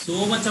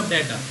 So much of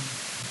data.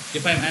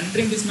 If I am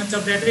entering this much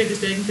of data, it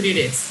is taking 3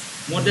 days.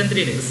 More than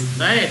 3 days,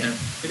 right?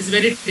 It is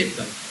very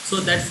difficult. So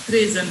that's the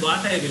reason what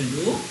I will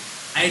do.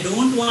 I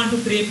don't want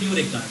to create new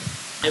record.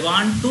 I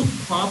want to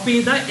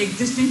copy the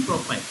existing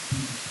profile,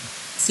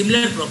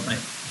 similar profile.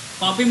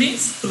 Copy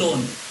means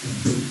clone.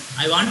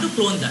 I want to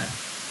clone that.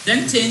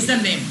 Then change the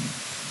name.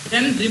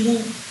 Then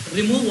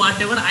remove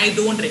whatever I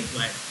don't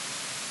require.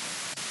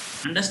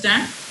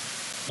 Understand?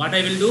 What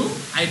I will do?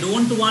 I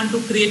don't want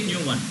to create new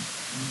one.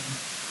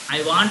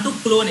 I want to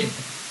clone it.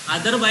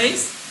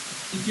 Otherwise,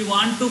 if you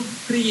want to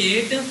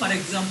create, for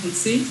example,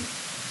 see,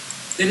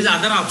 there is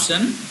other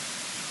option.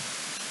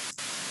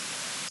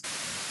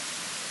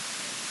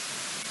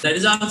 That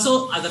is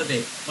also other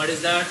way. What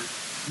is that?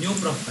 New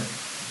profile.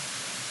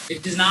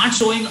 It is not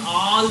showing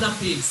all the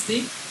fields.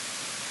 See,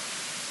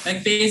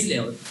 like page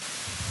layout.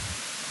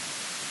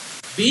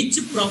 Which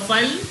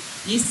profile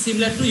is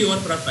similar to your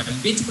profile?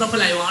 Which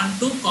profile I want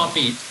to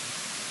copy it?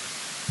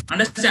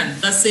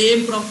 Understand? The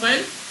same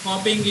profile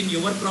copying in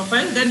your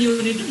profile, then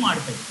you need to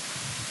modify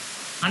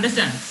it.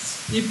 Understand?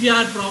 If you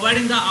are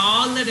providing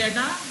all the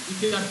data,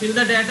 if you are fill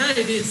the data,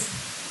 it is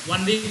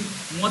 1 week,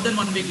 more than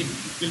 1 week it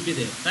will be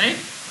there, right?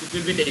 It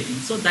will be taking.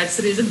 So that's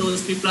the reason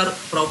those people are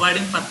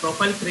providing for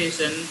profile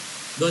creation.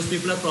 Those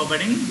people are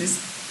providing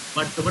this,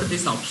 whatever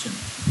this option.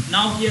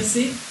 Now here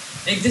see,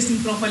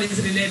 Existing profile is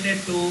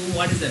related to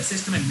what is that?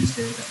 System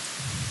administrator.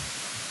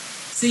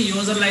 See,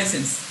 user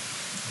license,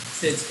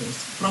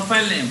 Salesforce.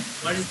 Profile name,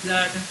 what is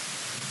that?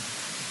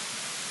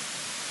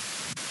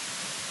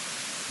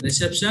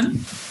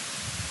 Reception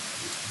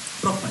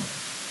profile.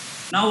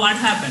 Now what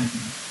happened?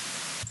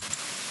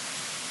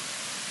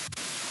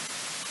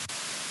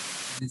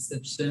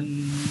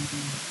 Reception.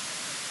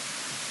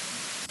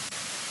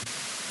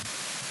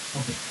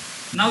 Okay.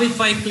 Now if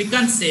I click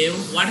on save,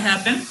 what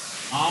happened?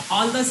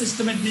 All the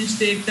system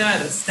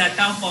administrator set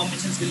of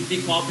permissions will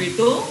be copied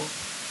to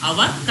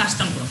our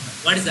custom profile.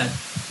 What is that?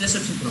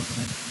 Reception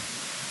profile.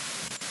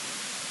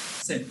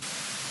 Save.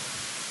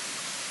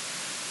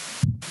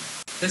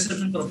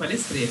 Reception profile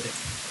is created.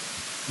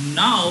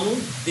 Now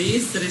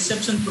this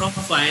reception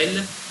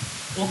profile,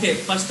 okay,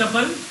 first of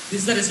all, this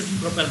is the reception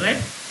profile,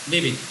 right?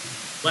 Maybe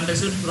one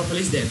reception profile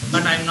is there,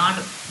 but I'm not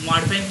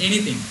modifying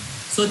anything.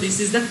 So this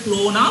is the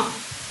clone of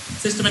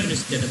system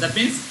administrator. That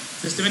means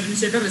system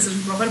administrator,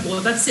 reception profile,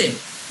 both are same.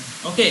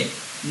 Okay,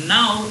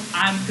 now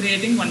I'm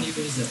creating one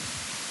user.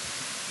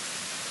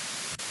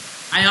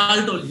 I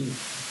all told you,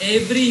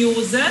 every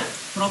user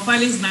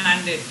profile is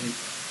mandatory,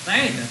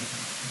 right?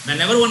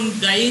 Whenever one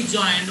guy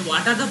joined,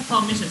 what are the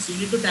permissions? You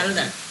need to tell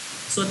that.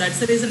 So that's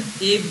the reason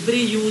every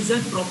user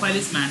profile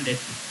is mandatory.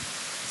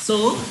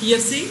 So here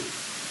see,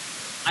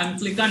 I'm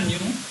click on new.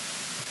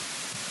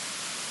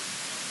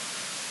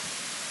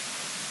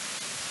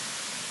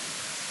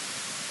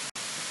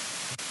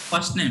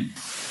 First name,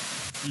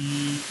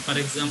 for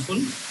example,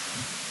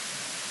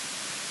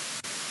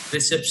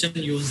 reception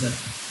user.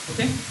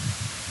 Okay,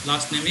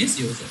 last name is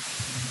user.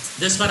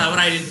 Just for our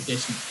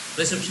identification.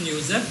 Reception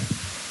user,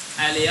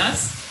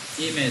 alias,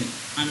 email.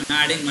 I'm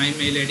adding my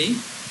mail ID.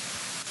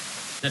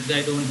 That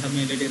guy don't have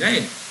mail ID,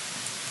 right?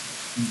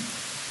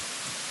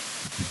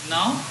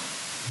 Now,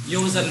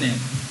 username.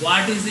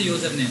 What is the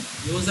username?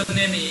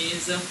 Username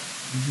is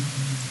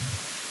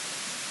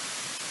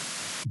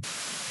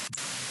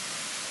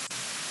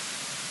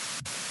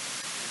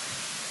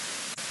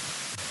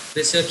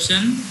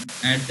reception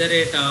 @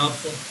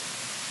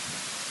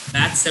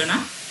 batch7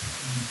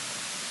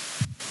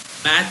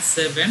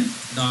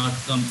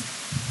 batch7.com.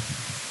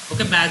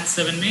 Okay,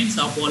 batch7 means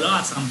Apollo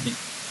or something.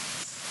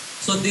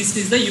 So this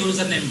is the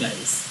username,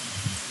 guys.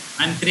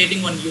 I'm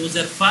creating one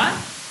user for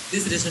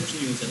this reception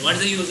user. What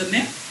is the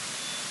username?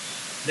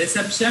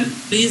 Reception.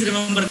 Please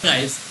remember,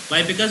 guys.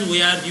 Why? Because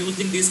we are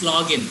using this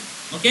login.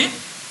 Okay.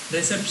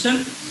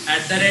 Reception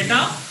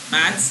 @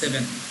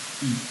 batch7.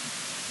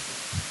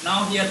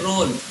 Now here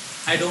role.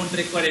 I don't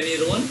require any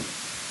role.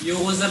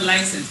 User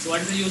license.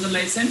 What is the user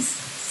license?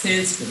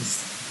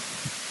 Salesforce.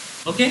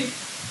 Okay.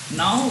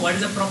 Now what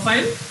is the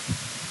profile?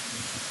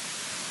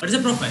 What is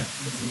the profile?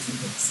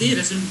 See,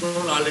 reception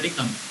profile already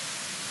come.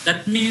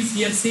 That means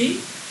here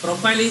see,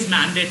 profile is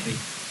mandatory.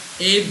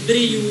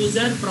 Every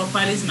user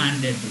profile is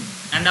mandatory.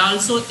 And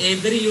also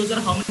every user,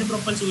 how many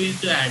profiles we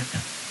need to add?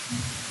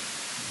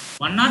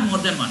 One, not more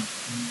than one.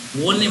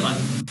 Only one.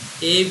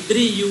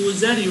 Every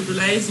user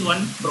utilize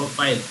one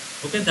profile.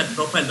 Okay, that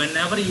profile,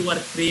 whenever you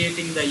are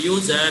creating the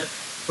user,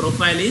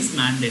 profile is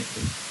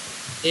mandatory.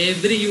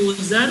 Every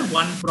user,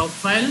 one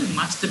profile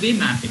must be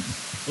mapping.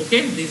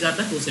 Okay, these are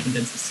the two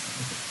sentences.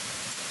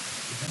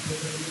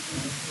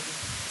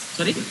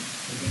 Sorry?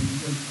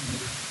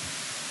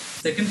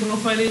 Second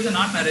profile is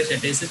not narrator,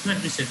 it is system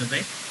administrator,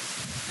 right?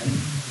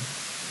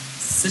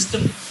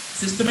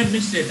 System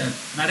administrator.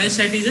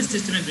 Narrator is a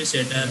system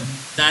administrator.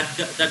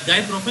 That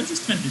guy profile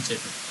system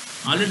administrator.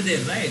 Already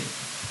there, right?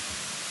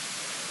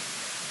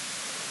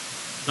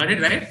 Got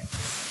it, right?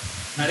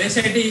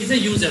 Narrator is a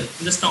user.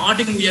 In the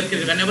starting, we are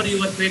creating, whenever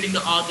you are creating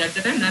the org at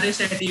the time,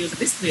 narrator user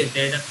is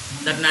created.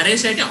 That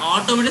narrator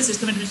automatic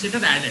system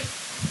administrator added.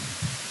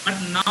 But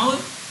now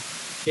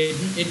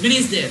admin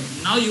is there.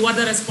 Now you are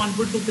the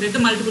responsible to create the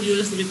multiple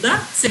users with the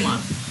same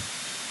org.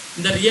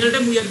 In the real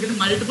time, we are getting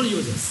multiple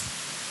users.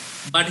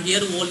 But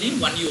here only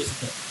one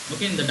user.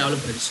 Okay, in the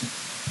developer edition.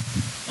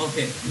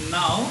 Okay,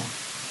 now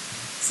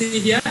see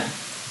here,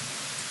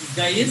 this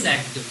guy is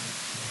active.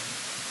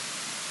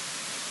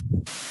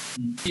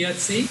 Here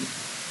see,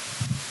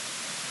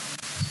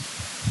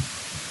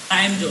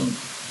 time zone.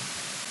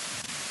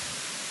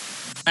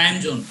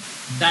 Time zone.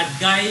 That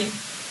guy,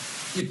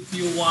 if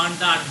you want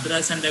the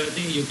address and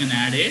everything, you can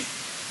add it.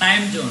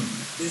 Time zone.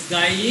 This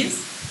guy is,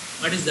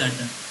 what is that?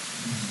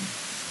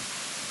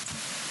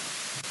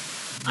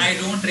 I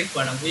don't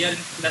require. We are in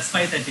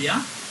 +5:30,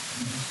 yeah?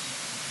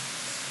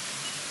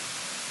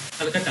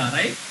 Calcutta,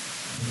 right?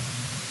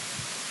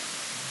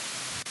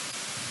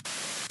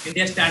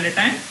 India Standard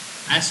Time,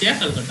 Asia,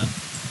 Calcutta.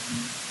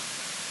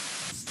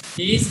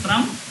 He is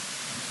from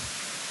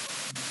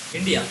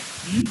India.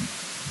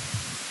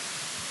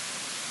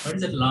 What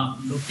is it?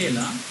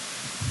 Locale.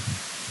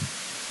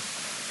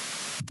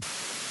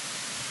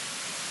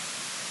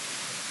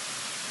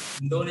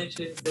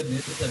 Indonesia is the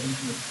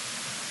nearest.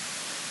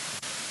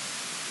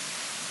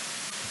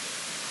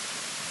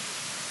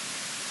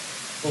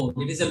 Oh,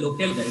 it is a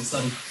local guy,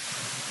 sorry.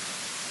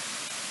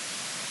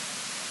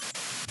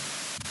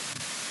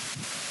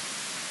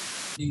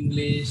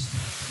 English,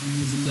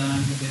 New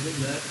Zealand, where is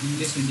that?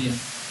 English, India.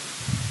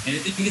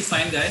 Anything is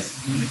fine, guys.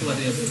 You need to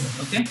worry about it.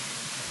 Okay.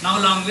 Now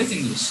language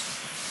English.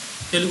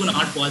 Telugu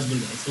not possible,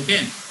 guys.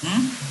 Okay.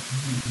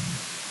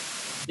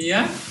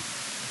 Here,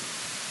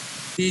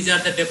 these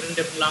are the different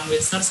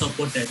languages are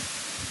supported.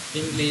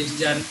 English,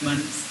 German,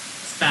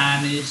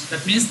 Spanish.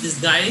 That means this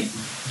guy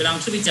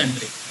belongs to which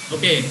country?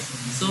 Okay.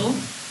 So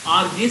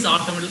all these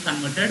automatically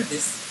converted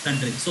this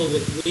country. So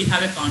we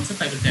have a concept.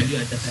 I will tell you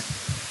at the time.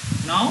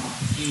 Now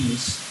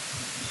English.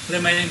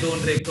 Remaining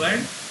don't require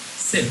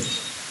self.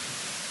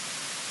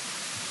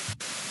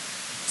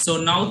 So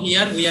now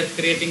here we are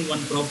creating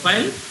one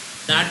profile.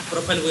 That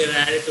profile we are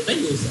added to the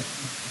user.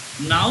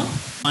 Now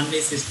one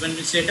is system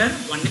administrator,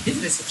 one is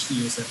reception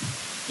user.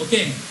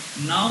 Okay.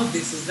 Now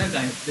this is the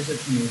guy,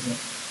 reception user.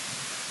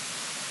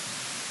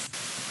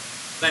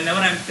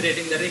 Whenever I am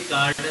creating the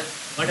record,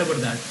 what about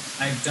that?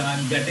 I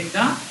am getting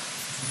the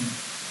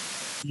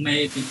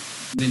maybe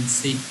we'll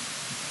see.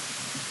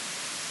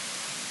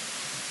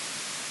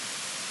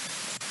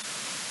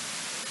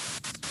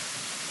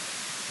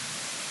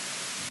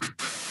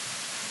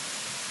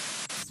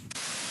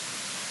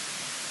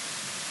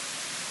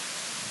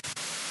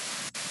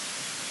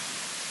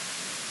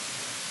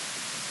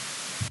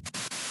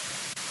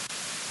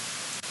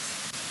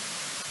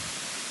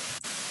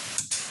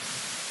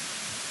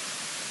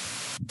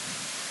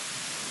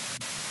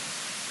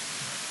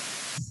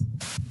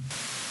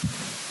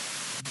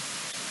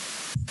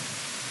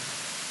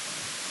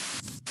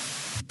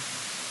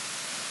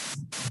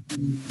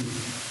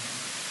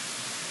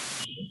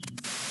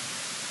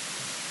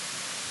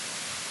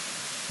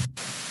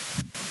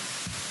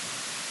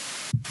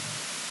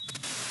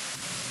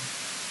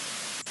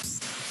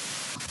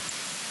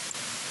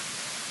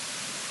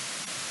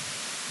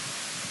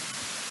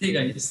 See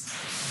guys,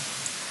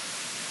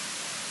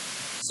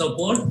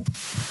 support.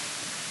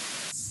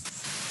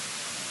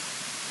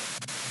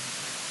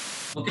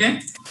 Okay.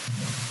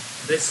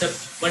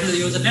 What is the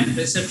username?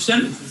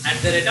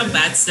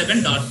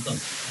 reception@batch7.com.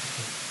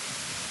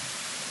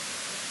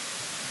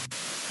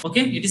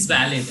 Okay, it is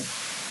valid.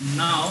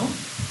 Now,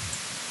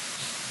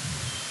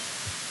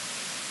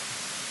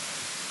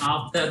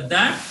 after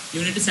that, you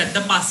need to set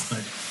the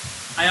password.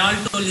 I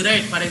already told you,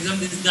 right? For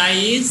example, this guy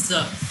is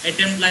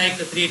attempt like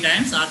 3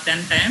 times or 10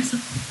 times.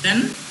 Then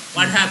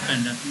what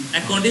happened?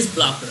 Account is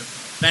blocked.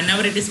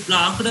 Whenever it is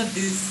blocked,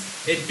 this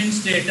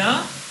administrator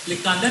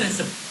click on the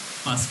reset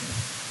password.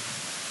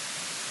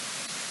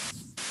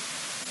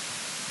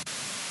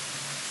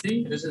 See,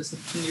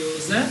 reception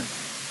user,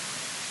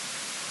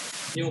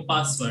 new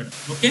password.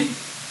 Okay.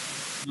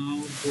 Now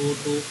go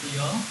to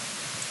here.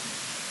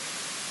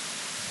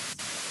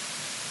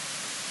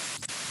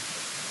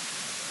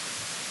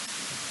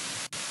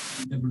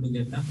 Able to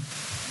get that.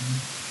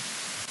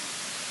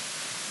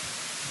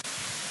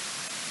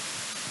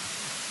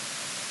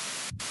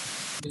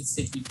 We'll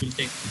see. It will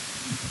take.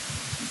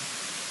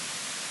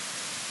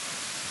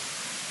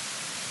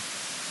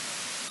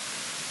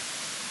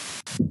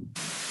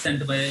 Sent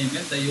via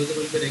email. The user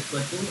will be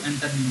required to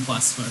enter new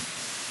password.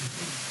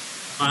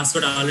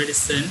 Password already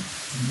sent,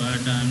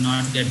 but I'm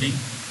not getting.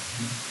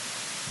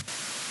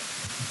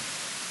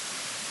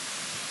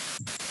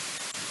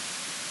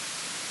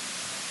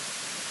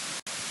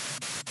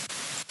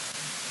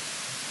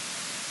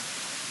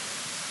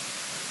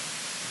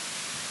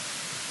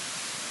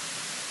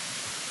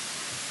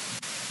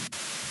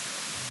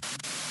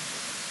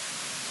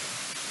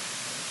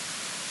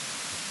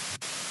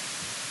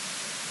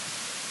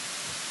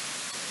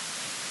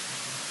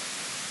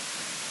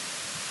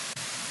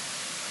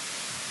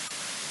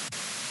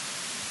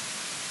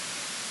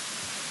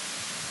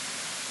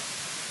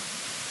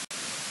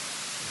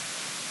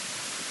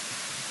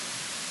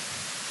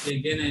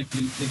 Again, I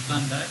will click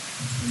on that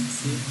and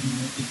see no,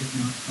 it is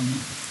not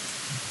coming.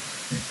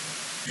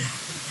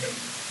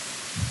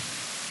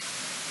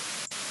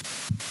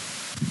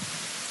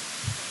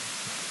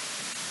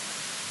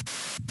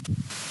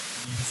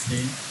 Let's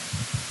see.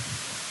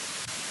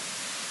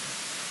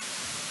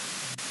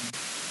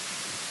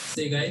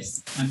 See guys,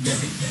 I'm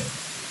getting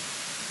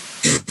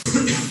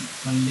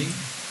one link.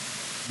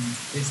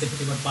 Reset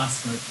your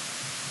password.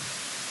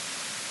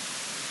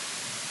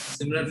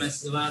 Similar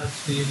messages are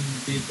still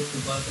people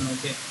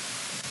okay.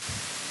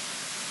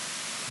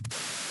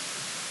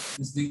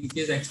 This link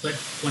is expert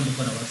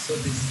 24 hours. So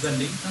this is the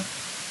link.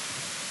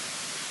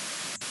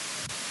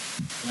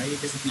 Why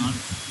it is not?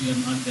 We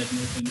are not getting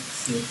it.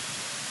 So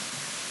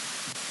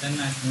then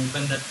I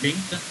open that link.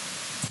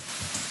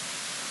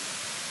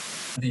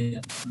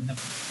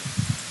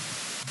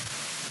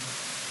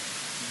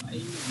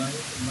 Why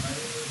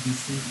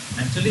this is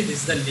actually this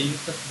is the link.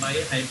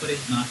 Why hyper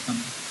is not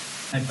coming?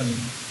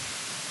 Hyperlink.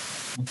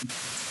 Okay.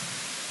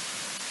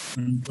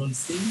 Control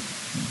C.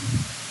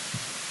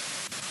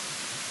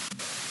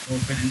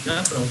 Open in the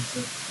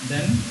browser.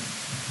 Then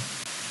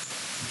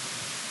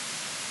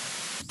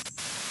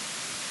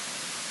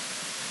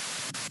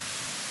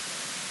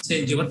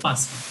change your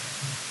password.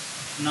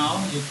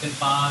 Now you can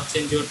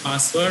change your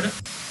password.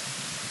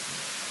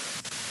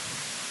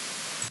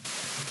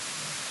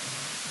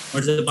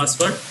 What is the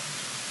password?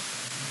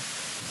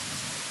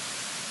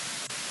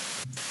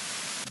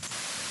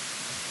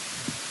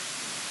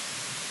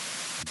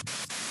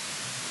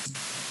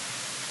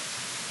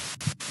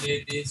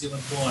 It is your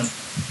phone.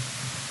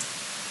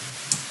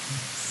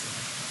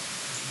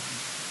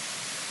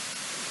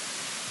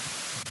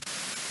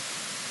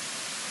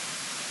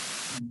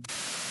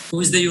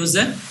 Who is the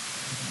user?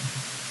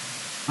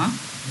 Huh?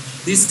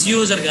 This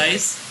user,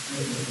 guys.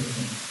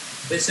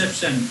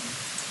 Reception.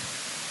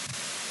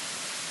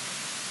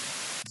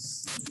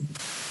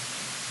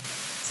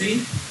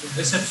 See,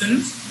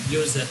 reception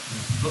user.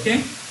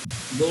 Okay.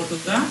 Go to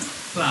the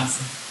class.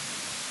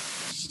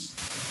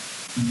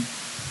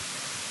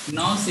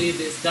 Now see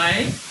this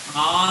guy,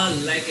 all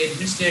like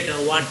administrator,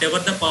 whatever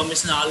the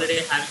permission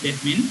already have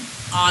admin,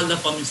 all the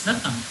permissions are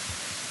come.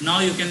 Now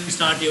you can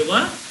start your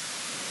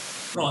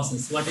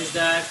process. What is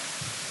that?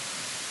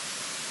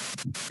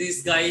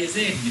 This guy is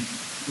a admin.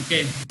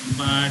 Okay,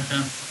 but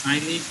I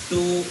need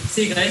to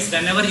see, guys,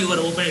 whenever you are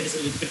open, it is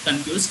a little bit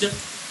confused.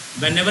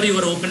 Whenever you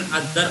are open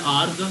other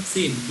org,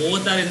 see,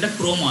 both are in the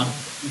Chrome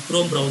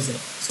browser.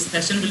 So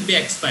session will be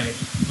expired.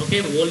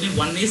 Okay, only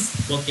one is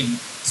working.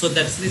 So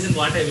that's the reason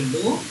what I will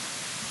do.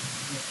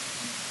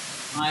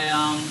 I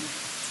am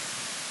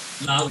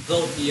log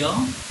out here.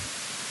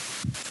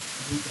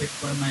 Don't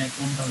require my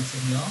account also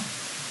here.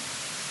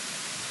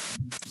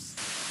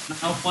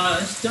 Now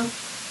first,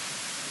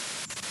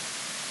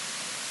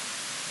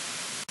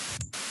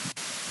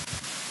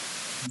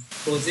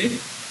 close it.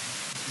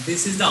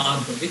 This is the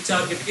org. Which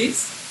org it is?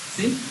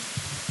 See,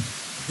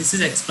 this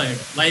is expired.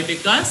 Why?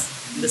 Because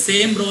in the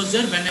same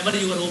browser, whenever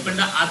you are open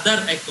the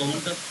other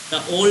account,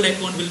 the old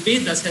account will be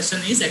the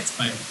session is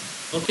expired.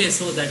 Okay,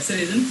 so that's the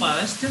reason.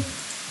 First,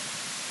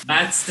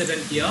 batch 7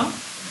 here.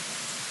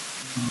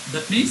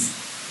 That means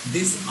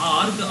this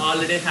org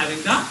already having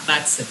the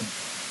batch 7.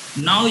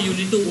 Now you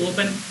need to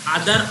open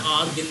other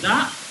org in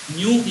the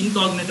new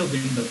incognito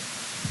window.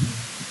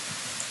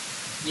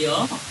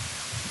 Here,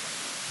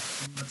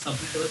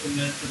 submit to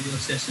your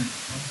session.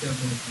 Okay.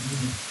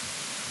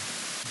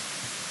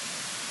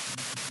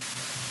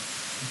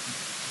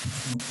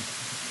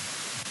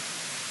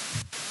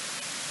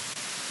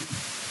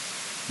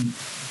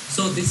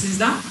 So this is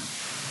the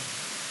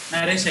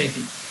Naresh IT.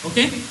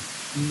 Okay.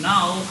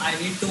 Now I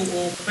need to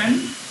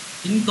open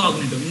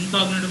incognito.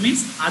 Incognito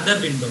means other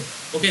window.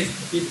 Okay,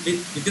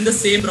 within the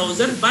same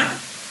browser, but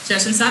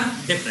sessions are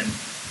different.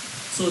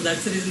 So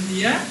that's the reason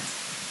here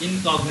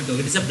incognito.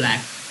 It is a black.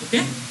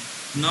 Okay.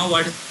 Now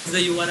what is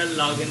the URL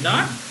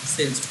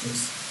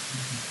login.salesforce?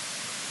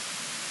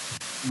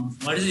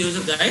 What is the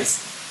user, guys?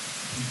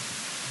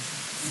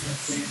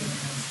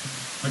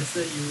 What is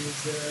the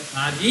user?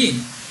 RE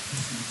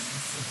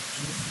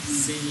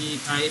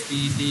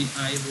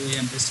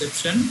CIPTIOM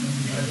reception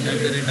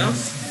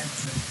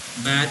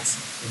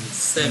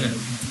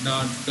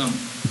 @batch7.com.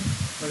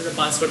 What is the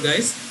password,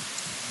 guys?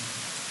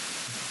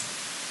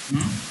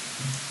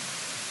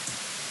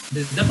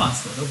 This is the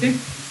password. Okay.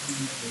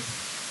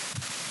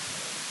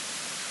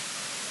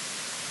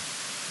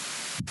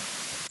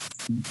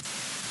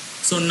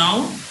 So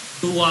now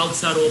two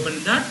orgs are open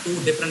in the two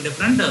different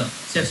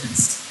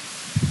sessions.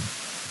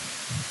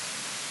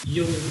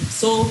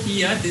 So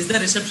here this is the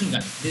reception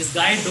guy. This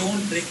guy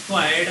don't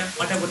require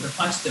whatever the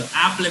first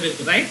app level,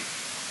 right?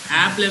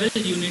 App level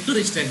you need to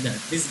restrict that.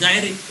 This guy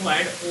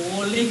required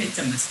only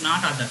HMS,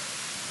 not other.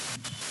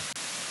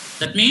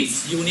 That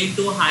means you need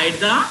to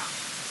hide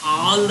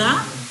all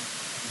the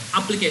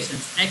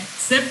applications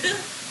except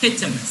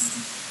HMS.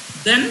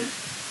 Then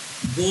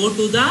go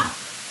to the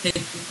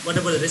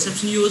whatever the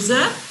reception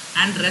user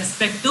and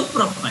respective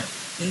profile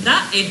in the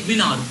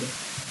admin org.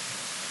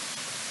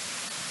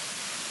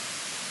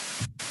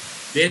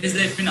 Where is the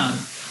admin org?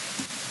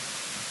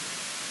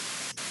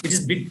 It is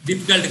bit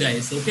difficult,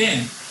 guys.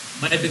 Okay,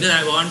 but because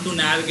I want to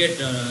navigate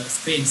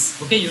screens.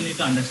 Okay, you need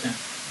to understand.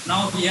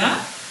 Now here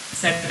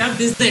set up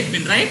this is the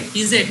admin, right?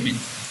 He is the admin.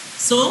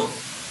 So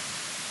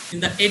in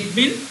the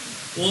admin,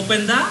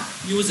 open the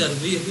user.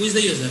 Who is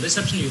the user?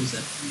 Reception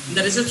user. In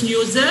the reception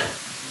user,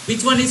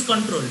 which one is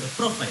controlled?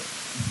 Profile.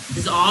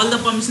 This all the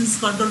permissions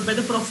controlled by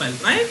the profile,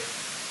 right?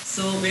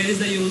 So where is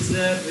the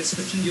user?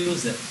 Reception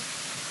user.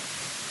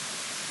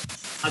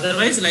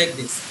 Otherwise, like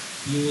this,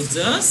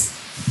 users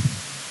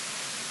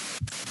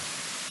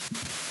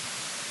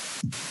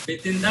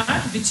within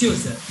that which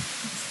user?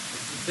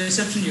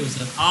 Reception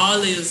user. All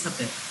the users are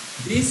there.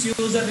 This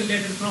user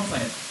related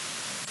profile,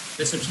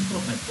 reception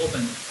profile.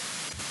 Open it.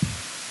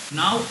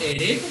 Now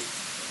edit,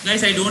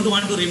 guys. I don't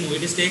want to remove.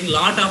 It is taking a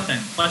lot of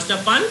time. First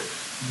of all,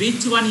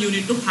 which one you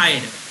need to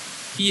hide?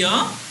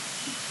 Here,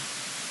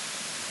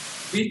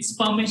 which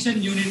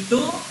permission you need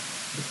to?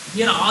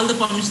 Here, all the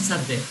permissions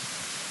are there.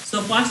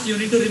 So first you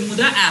need to remove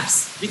the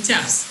apps. Which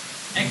apps?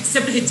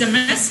 Except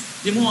HMS,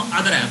 remove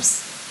other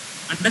apps.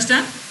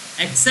 Understand?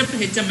 Except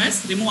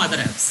HMS, remove other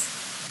apps.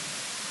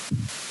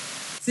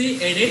 See,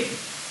 edit.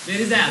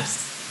 Where is the apps?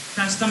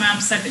 Custom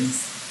app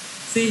settings.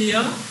 See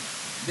here,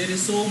 there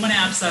is so many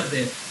apps are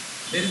there.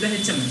 There is the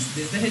HMS.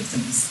 This is the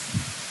HMS.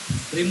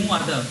 Remove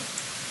other.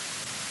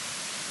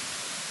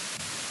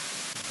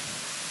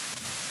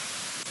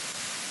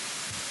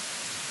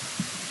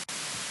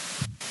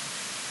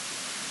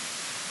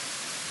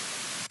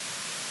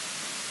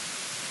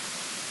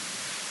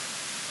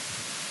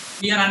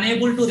 we are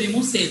unable to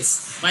remove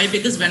sales. Why?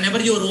 Because whenever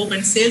you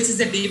open, sales is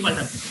a default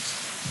application.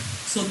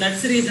 So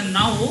that's the reason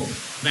now,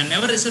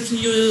 whenever reception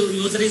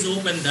user is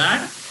open,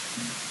 that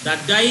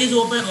guy is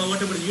open or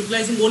whatever,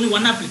 utilizing only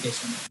one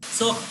application.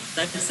 So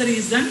that's the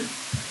reason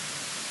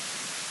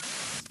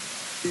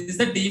this is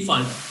the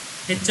default.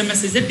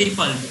 HMS is the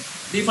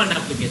default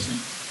application.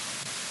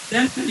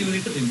 Then you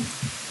need to remove.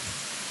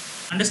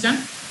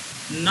 Understand?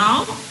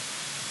 Now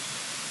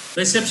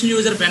reception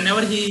user,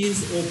 whenever he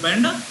is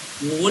opened,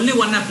 only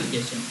one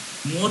application.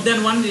 More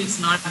than one is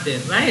not there,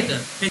 right?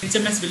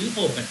 HMS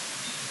will open.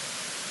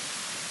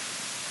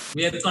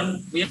 We are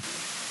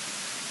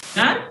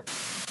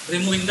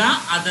removing the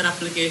other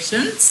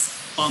applications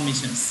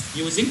permissions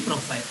using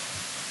profile.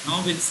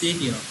 Now we'll see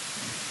here.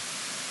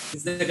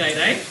 Is the guy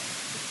right?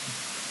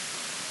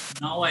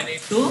 Now I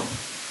need to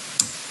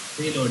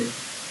reload it.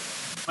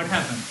 What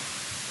happened?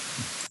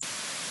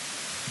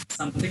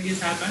 Something is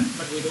happened,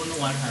 but we don't know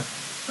what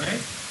happened,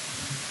 right?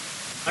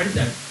 What is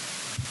that?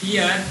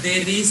 Here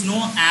there is no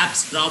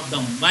apps drop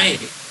down. Why?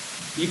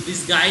 If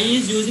this guy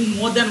is using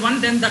more than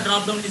one, then the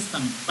drop down is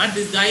coming. But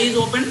this guy is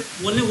open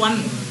only one.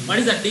 What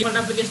is that? Default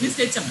application is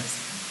HMS.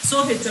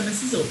 So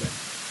HMS is open.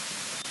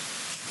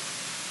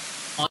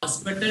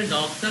 Hospital,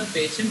 doctor,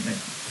 patient,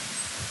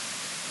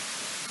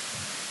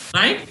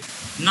 right?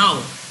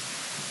 Now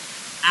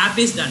app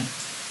is done.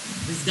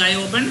 This guy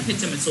opened,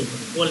 HMS open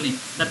only.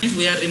 That means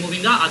we are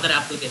removing the other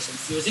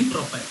applications using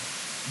profile.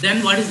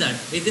 Then what is that?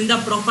 Within the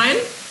profile,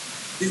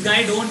 this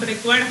guy don't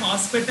require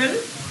hospital,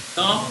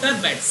 doctor,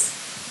 beds.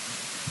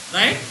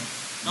 Right?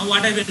 Now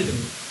what I will do?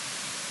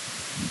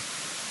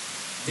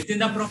 Within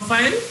the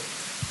profile,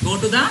 go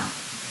to the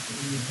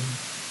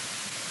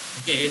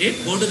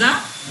edit, go to the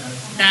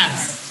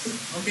tabs.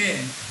 Okay.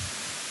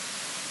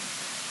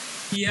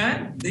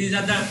 Here, these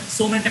are the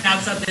so many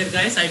tabs are there,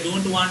 guys. I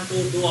don't want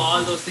to do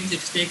all those things.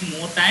 It's taking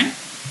more time.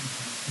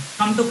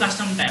 Come to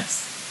custom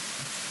tabs.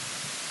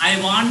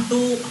 I want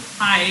to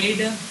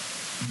hide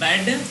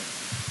bed,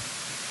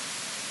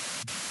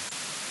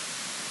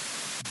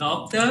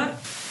 doctor,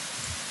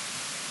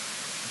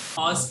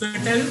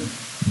 hospital,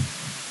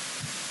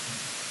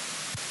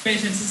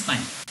 patients is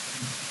fine.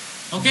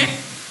 Okay.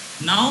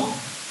 Now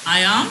I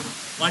am,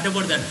 what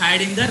about that?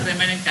 Hiding the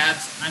remaining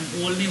tabs. I'm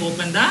only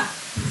open the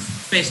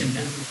patient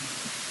tab.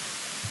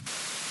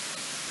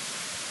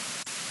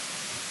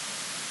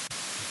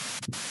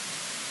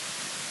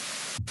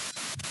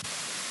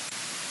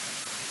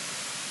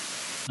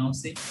 Now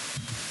see.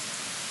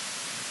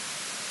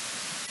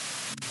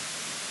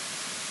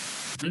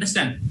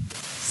 Understand?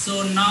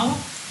 So now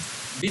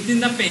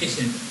within the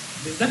patient,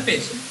 this is the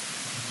patient.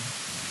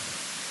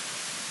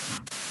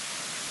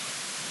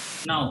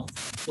 Now,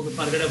 okay,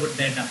 forget about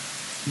data.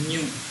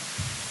 New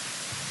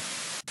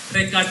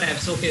record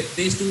types. Okay,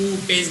 these two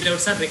page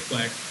layouts are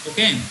required.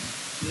 Okay.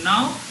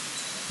 Now,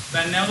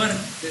 whenever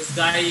this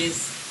guy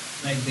is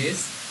like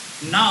this,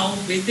 now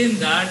within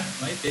that,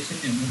 why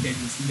patient name? Okay,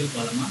 single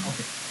column.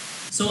 Okay.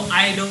 So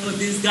I do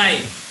this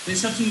guy,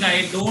 reception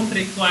guy don't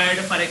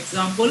require, for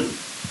example,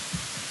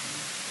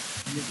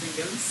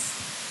 anything else.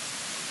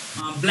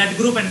 Blood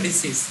group and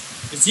disease.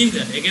 Assume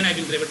that again I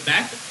will revert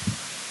back.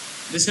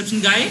 Reception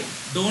guy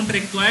don't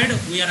required.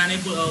 We are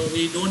unable.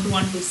 We don't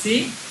want to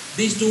see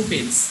these two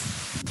fields.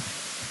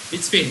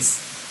 Which fields?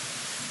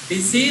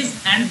 Disease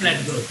and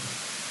blood group.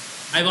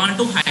 I want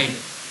to hide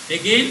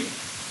again.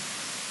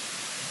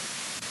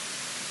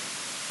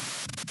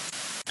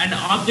 And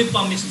object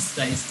permissions,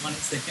 guys. 1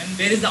 second.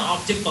 Where is the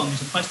object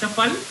permission? First of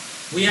all,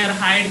 we are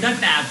hide the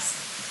tabs.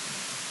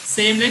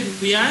 Same like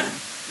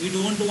we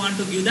don't want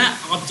to give the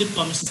object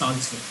permissions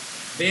also.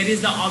 Where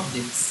is the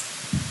objects?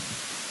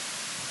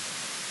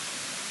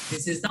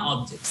 This is the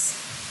objects.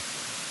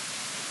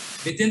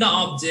 Within the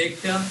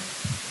object,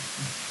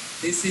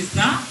 this is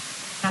the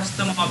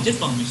custom object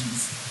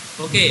permissions.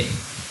 Okay.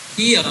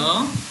 Here,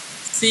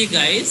 see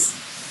guys,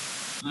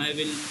 I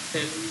will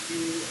tell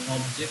you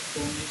object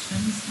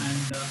permissions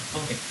and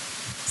okay.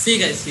 See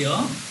guys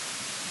here.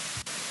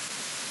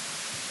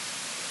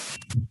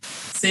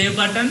 Save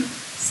button,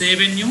 save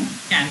a new,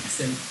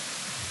 cancel.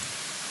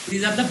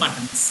 These are the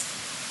buttons.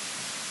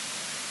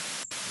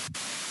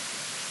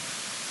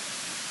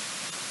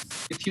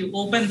 If you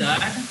open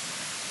that,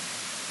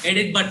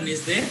 edit button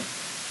is there,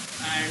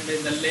 and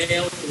in the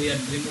layout we are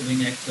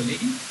removing actually.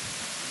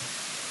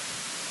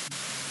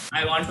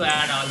 I want to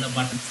add all the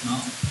buttons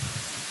now.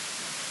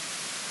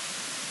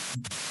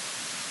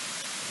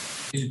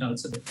 Is it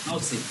also there? Now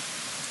see.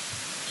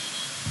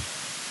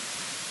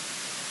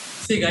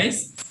 See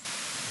guys,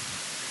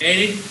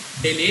 edit,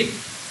 delete,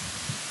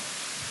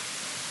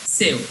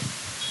 save,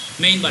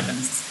 main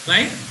buttons,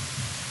 right?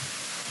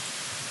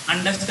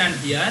 Understand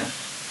here,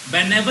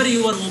 whenever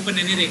you are open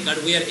any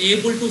record, we are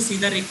able to see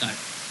the record.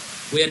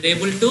 We are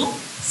able to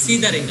see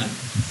the record.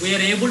 We are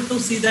able to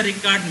see the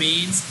record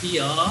means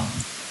here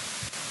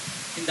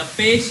in the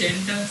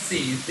patient,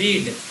 see,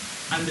 read.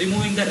 I'm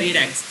removing the read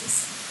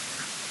access.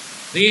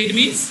 Read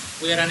means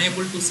we are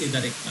unable to see the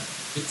record.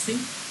 We'll see.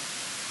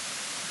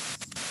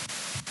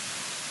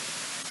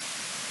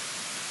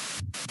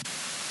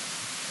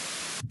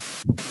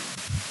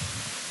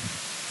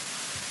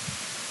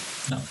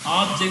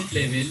 object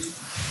level,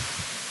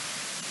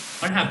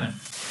 what happened?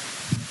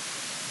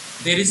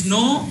 There is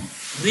no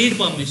read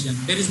permission.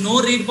 There is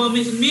no read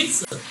permission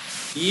means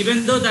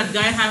even though that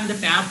guy have the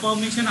tab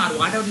permission or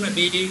whatever may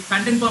be,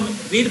 content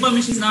permission, read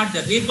permission is not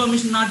there. Read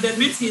permission not there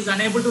means he is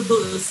unable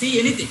to see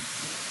anything.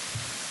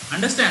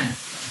 Understand?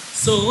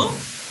 So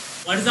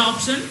what is the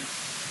option?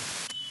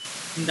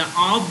 In the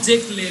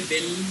object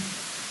label,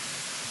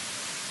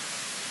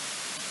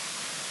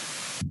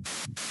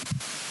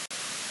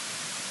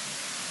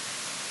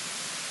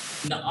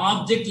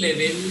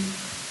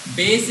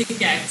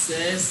 basic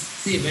access,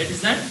 see what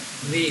is that?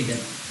 Read.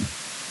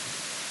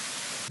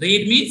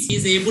 Read means he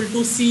is able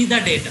to see the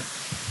data.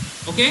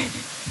 Okay?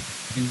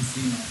 You will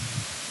see now.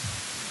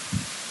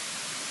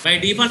 By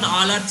default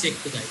all are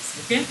checked, guys.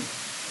 Okay?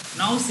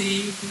 Now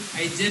see,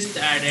 I just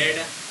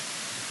added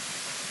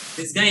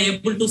this guy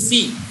able to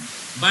see,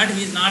 but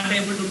he is not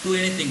able to do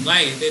anything.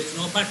 Why? There is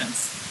no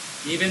buttons.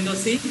 Even though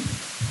see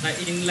the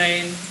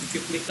inline, if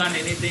you click on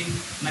anything,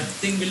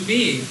 nothing will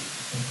be.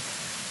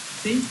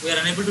 See, we are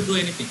unable to do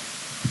anything.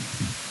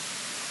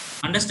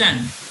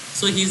 Understand?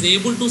 So he is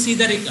able to see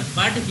the record,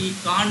 but he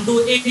can't do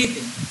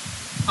anything.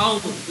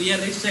 How? We are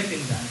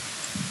restricting that.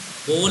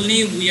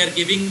 Only we are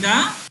giving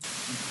the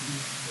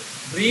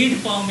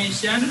read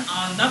permission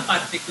on the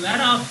particular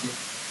object.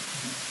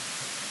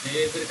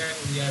 Every time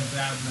we are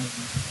grabbed like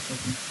this.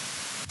 Okay.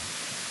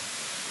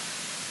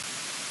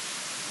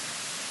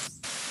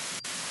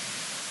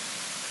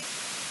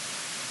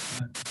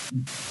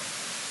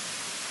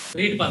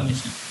 Read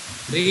permission.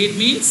 Read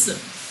means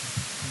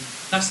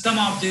custom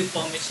object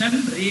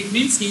permission. Read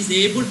means he is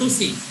able to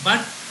see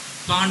but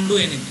can't do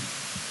anything.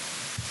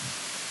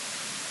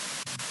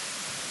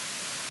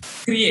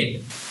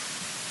 Create.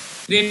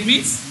 Create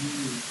means,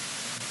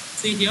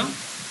 see here.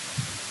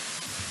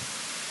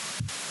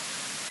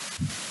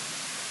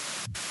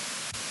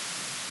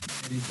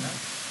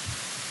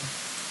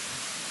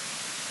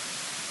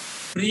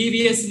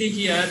 Previously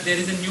here there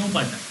is a new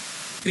button,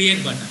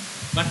 create button,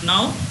 but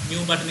now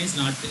new button is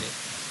not there.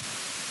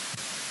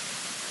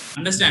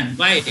 Understand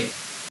why?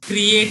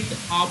 Create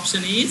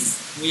option is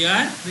we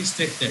are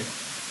restricted.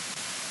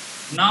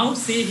 Now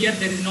see here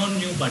there is no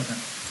new button.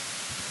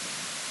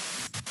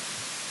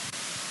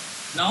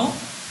 Now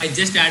I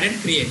just added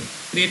create.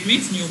 Create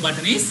means new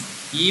button is,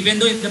 even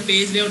though in the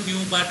page layout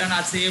new button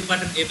or save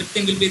button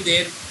everything will be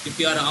there. If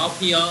you are off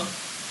here,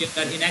 if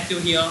you are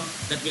inactive here,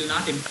 that will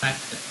not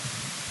impact.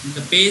 In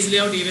the page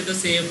layout, even the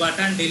save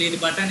button, delete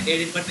button,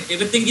 edit button,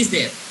 everything is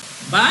there.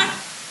 But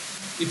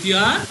if you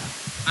are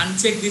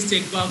uncheck these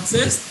check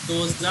boxes,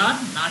 those are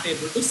not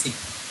able to see.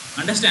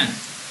 Understand?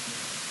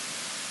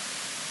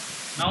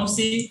 Now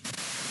see,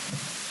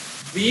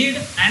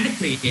 read and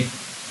create.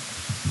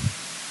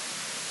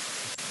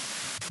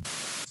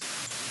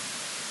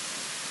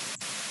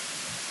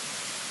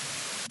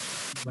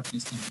 What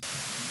is coming?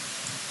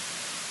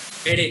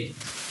 Edit.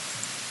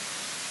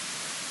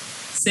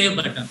 Save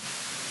button.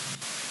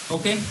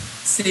 Okay,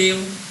 save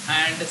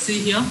and see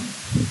here.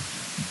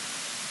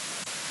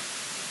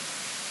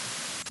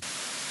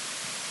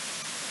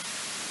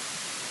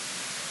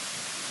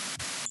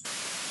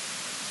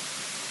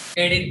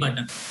 Edit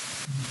button.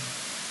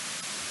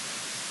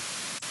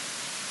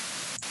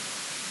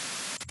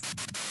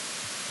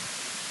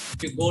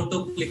 If you go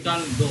to click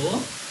on go,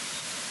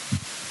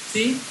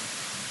 see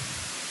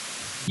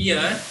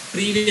here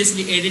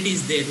previously edit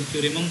is there if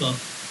you remember.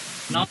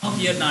 Now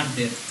here not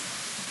there.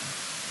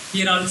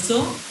 Here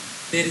also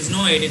there is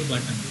no edit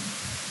button.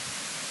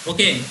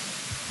 Okay,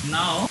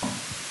 now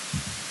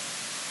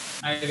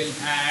I will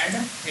add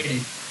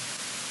edit.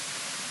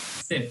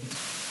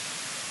 Save.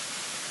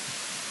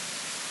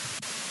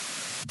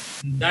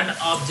 That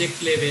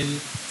object level.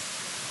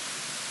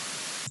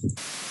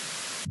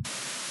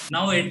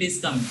 Now it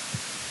is coming.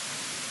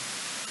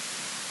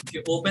 If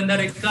you open the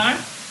record,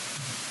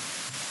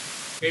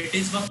 it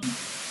is working.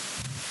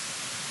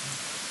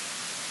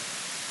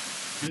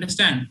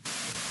 Understand?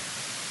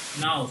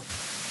 Now,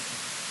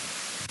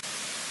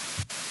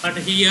 but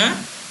here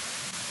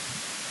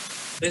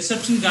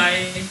reception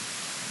guy,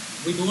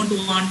 we don't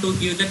want to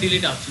give the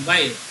delete option.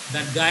 Why?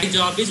 That guy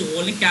job is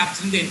only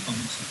capturing the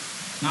information,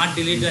 not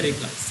delete the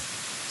records.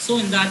 So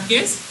in that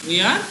case,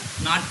 we are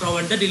not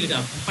provide the delete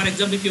option. For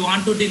example, if you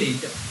want to delete,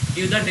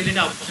 give the delete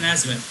option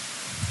as well.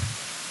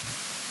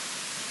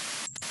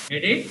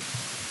 Edit.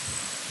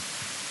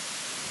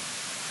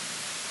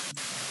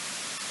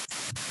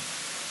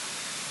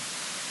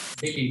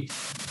 Delete.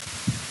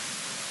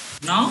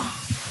 Now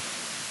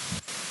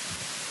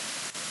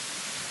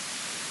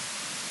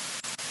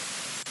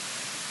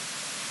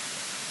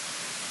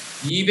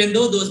even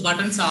though those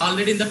buttons are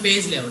already in the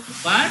page layout,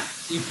 but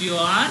if you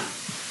are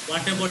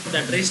what about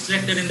that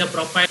restricted in the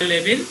profile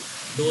level,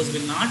 those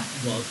will not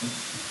work.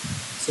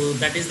 So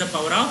that is the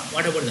power of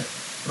what about that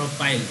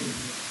profile.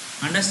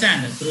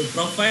 Understand? Through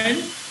profile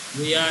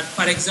we are,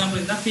 for example,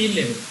 in the field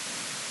level,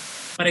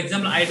 for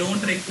example, I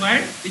don't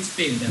require which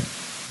field,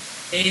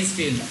 age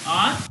field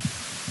or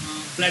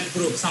blood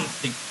group,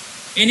 something,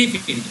 any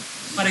field.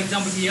 For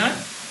example, here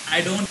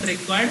I don't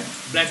require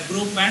blood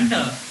group and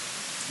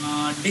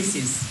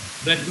disease,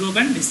 blood group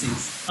and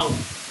disease. How?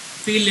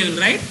 Field level,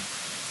 right?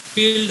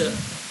 Field,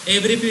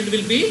 every field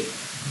will be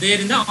there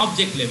in the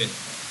object level.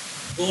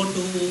 Go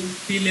to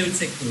field level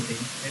security.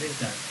 Where is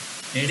that?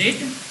 Edit.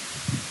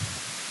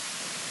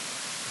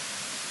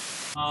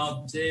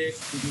 Object.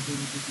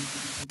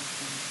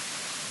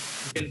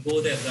 You can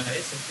go there,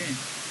 guys. Okay.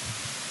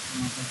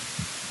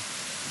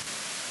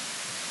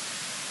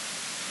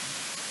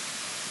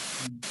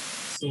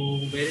 So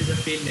where is the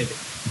field level?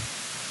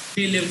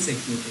 Field level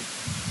security.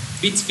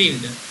 Which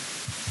field?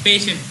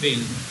 Patient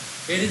field.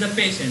 Where is the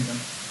patient?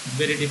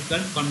 Very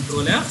difficult.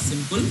 Controller.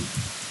 Simple.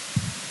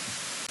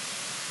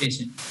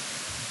 Patient.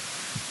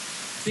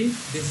 See,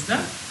 this is the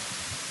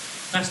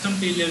custom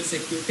field level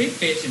security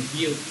patient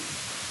view.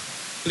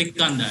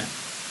 Click on that.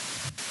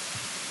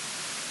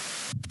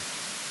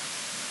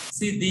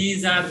 See,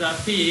 these are the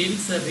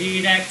fields,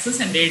 read access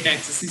and date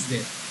access is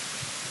there.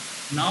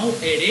 Now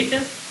edit.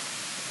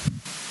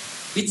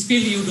 Which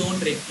field you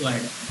don't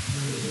require?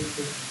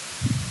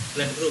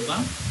 Blood group,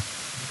 huh?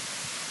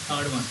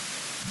 Third one.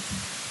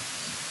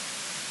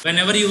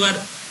 Whenever you are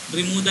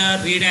remove the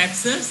read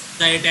access,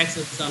 the date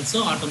access is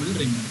also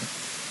automatically removed.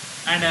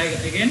 And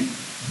again,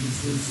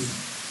 this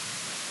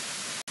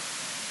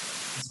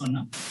one.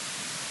 Now.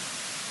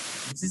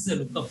 This is a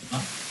lookup.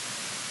 Huh?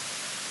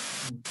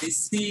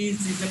 This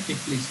is a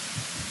pick list.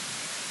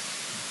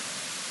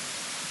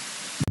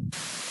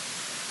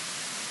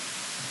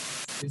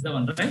 This is the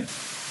one, right?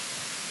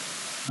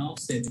 Now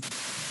save.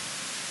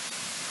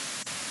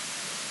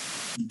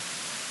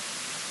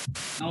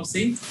 Now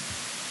see,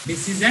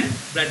 this is an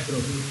blood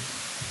group.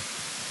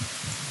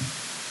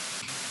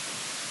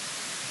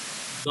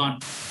 Gone.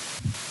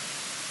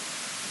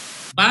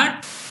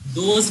 But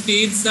those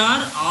fields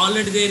are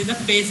already there in the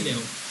page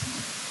layout.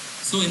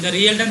 So in the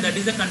real time, that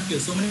is the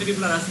confuse. So many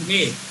people are asking,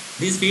 hey,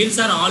 these fields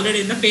are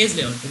already in the page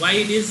layout. Why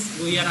it is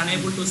we are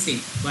unable to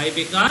see? Why?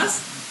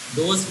 Because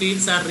those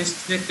fields are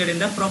restricted in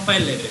the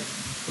profile level.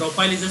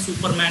 Profile is a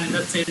Superman in the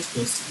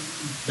Salesforce.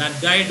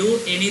 That guy do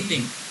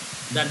anything.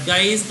 That guy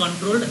is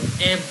controlled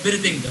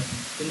everything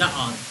in the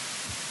R.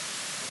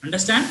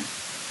 Understand?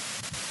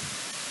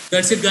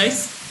 That's it,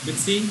 guys. We'll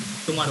see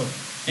tomorrow.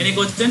 Any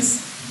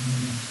questions?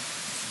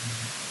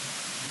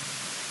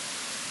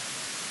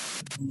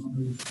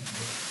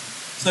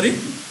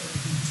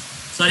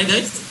 Sorry,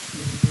 guys.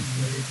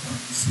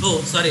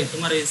 Oh, sorry.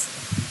 Tomorrow is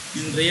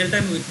in real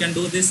time. We can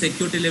do this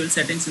security level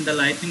settings in the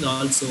Lightning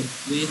also.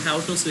 We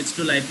have to switch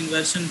to Lightning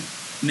version,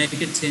 make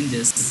it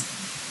changes.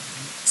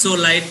 So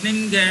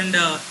Lightning and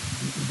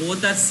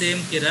both are same,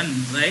 Kiran,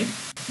 right?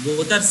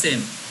 Both are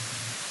same.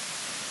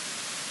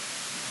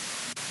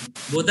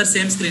 Both are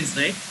same screens,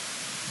 right?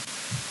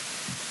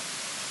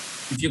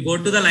 If you go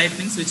to the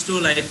Lightning, switch to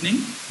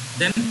Lightning,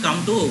 then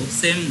come to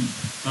same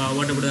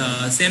whatever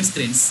the same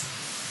screens.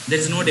 There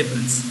is no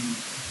difference.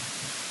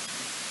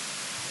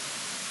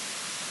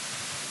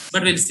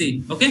 But we'll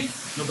see. Okay,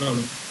 no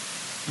problem.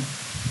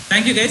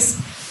 Thank you, guys.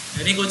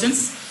 Any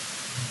questions?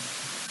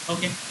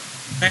 Okay.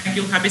 Thank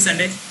you. Happy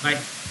Sunday. Bye.